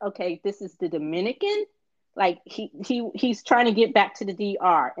 I'm like, okay, this is the Dominican. Like he's trying to get back to the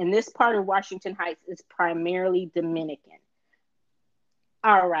DR, and this part of Washington Heights is primarily Dominican.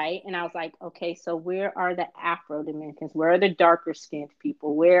 All right, and I was like, okay, so where are the Afro Dominicans? Where are the darker skinned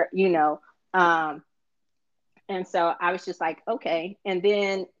people? Where and so I was just like, okay, and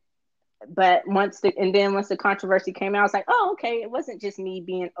then once the controversy came out, I was like, oh, okay, it wasn't just me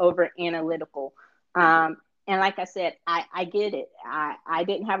being over analytical. And like I said, I get it. I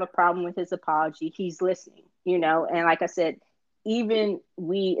didn't have a problem with his apology. He's listening, and like I said, even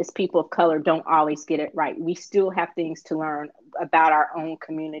we as people of color don't always get it right. We still have things to learn about our own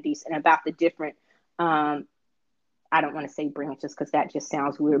communities and about the different I don't want to say branches because that just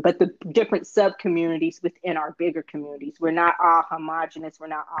sounds weird, but the different sub communities within our bigger communities. We're not all homogenous. We're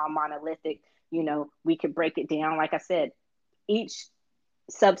not all monolithic. We could break it down. Like I said, each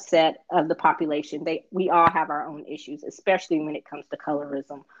subset of the population, we all have our own issues, especially when it comes to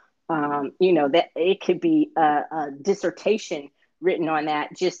colorism. That it could be a dissertation written on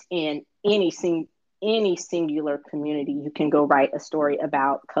that just in any singular community. You can go write a story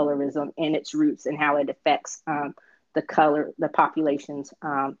about colorism and its roots and how it affects the populations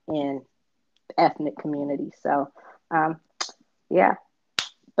in ethnic communities. So, yeah.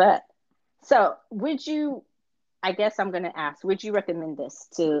 But so, I guess I'm going to ask, would you recommend this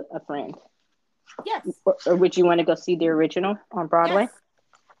to a friend? Yes. Or would you want to go see the original on Broadway?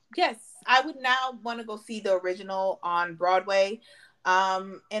 Yes. I would now want to go see the original on Broadway.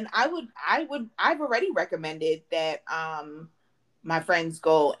 And I've already recommended that my friends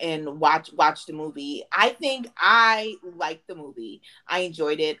go and watch the movie. I think I liked the movie. I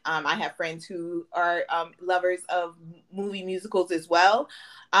enjoyed it. I have friends who are lovers of movie musicals as well.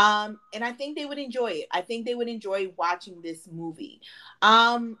 And I think they would enjoy it. I think they would enjoy watching this movie.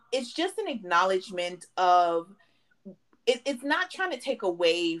 It's just an acknowledgement of it's not trying to take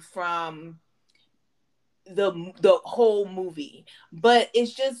away from the whole movie, but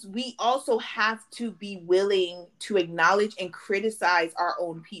it's just we also have to be willing to acknowledge and criticize our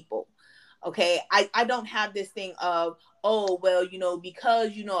own people. Okay, I don't have this thing of, oh well,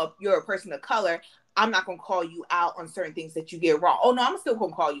 because you're a person of color, I'm not gonna call you out on certain things that you get wrong. Oh no, I'm still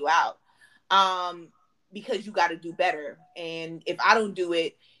gonna call you out, because you got to do better, and if I don't do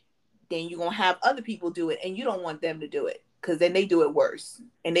it, then you're gonna have other people do it, and you don't want them to do it because then they do it worse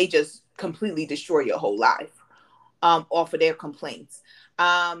and they just completely destroy your whole life off of their complaints.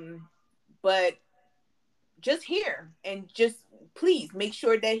 But just hear and just please make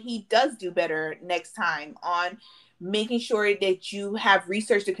sure that he does do better next time on making sure that you have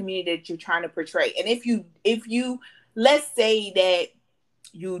researched the community that you're trying to portray. And if you let's say that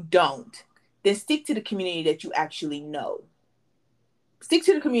you don't, then stick to the community that you actually know. Stick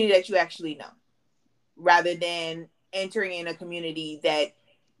to the community that you actually know rather than entering in a community that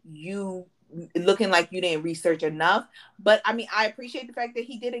you looking like you didn't research enough. But I mean, I appreciate the fact that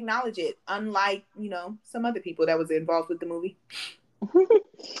he did acknowledge it, unlike some other people that was involved with the movie.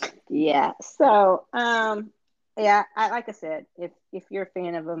 Yeah. So yeah, like I said, if you're a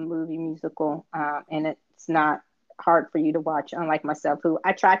fan of a movie musical, and it's not hard for you to watch, unlike myself, who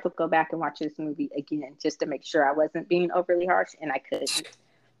I tried to go back and watch this movie again just to make sure I wasn't being overly harsh, and I couldn't.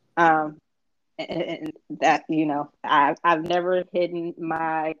 And that I've never hidden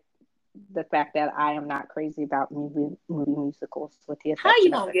the fact that I am not crazy about movie musicals, with the How you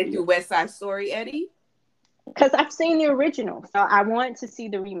exception of gonna a get through few. West Side Story, Eddie? Because I've seen the original, so I want to see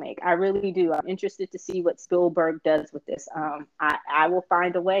the remake. I really do. I'm interested to see what Spielberg does with this. I will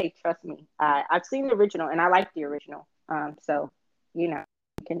find a way. Trust me. I've seen the original, and I like the original. So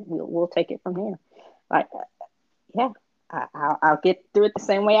we'll take it from here. Like, yeah, I'll get through it the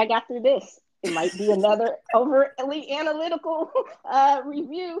same way I got through this. It might be another overly analytical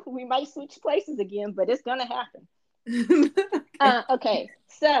review. We might switch places again, but it's gonna happen. Okay,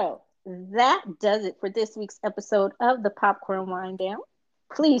 so that does it for this week's episode of the Popcorn Wind Down.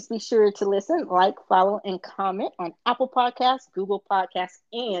 Please be sure to listen, like, follow, and comment on Apple Podcasts, Google Podcasts,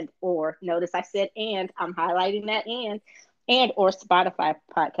 and or notice I said and I'm highlighting that and or Spotify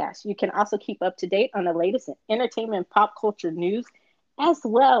podcasts. You can also keep up to date on the latest in entertainment and pop culture news, as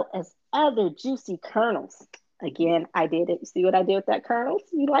well as other juicy kernels. Again, I did it. See what I did with that kernels?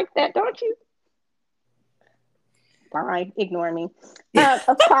 You like that, don't you? Fine, ignore me.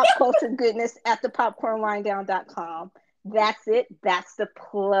 Of pop culture goodness at thepopcornwindown.com. That's it. That's the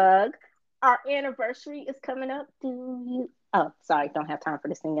plug. Our anniversary is coming up. Do you Oh, sorry, don't have time for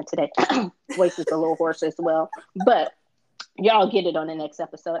the singing today. Voice is a little hoarse as well. But y'all get it on the next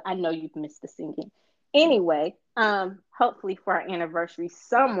episode. I know you've missed the singing. Anyway, hopefully for our anniversary,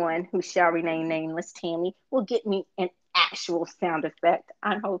 someone who shall remain nameless, Tammy, will get me an actual sound effect.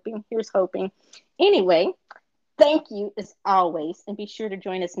 I'm hoping. Here's hoping. Anyway, thank you as always, and be sure to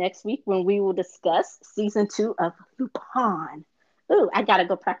join us next week when we will discuss season 2 of Lupin. Ooh, I gotta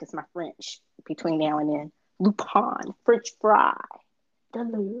go practice my French between now and then. Lupin, French fry,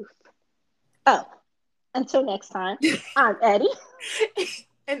 Duluth. Oh, until next time, I'm Eddie.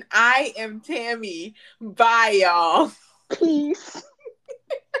 And I am Tammy. Bye, y'all. Peace.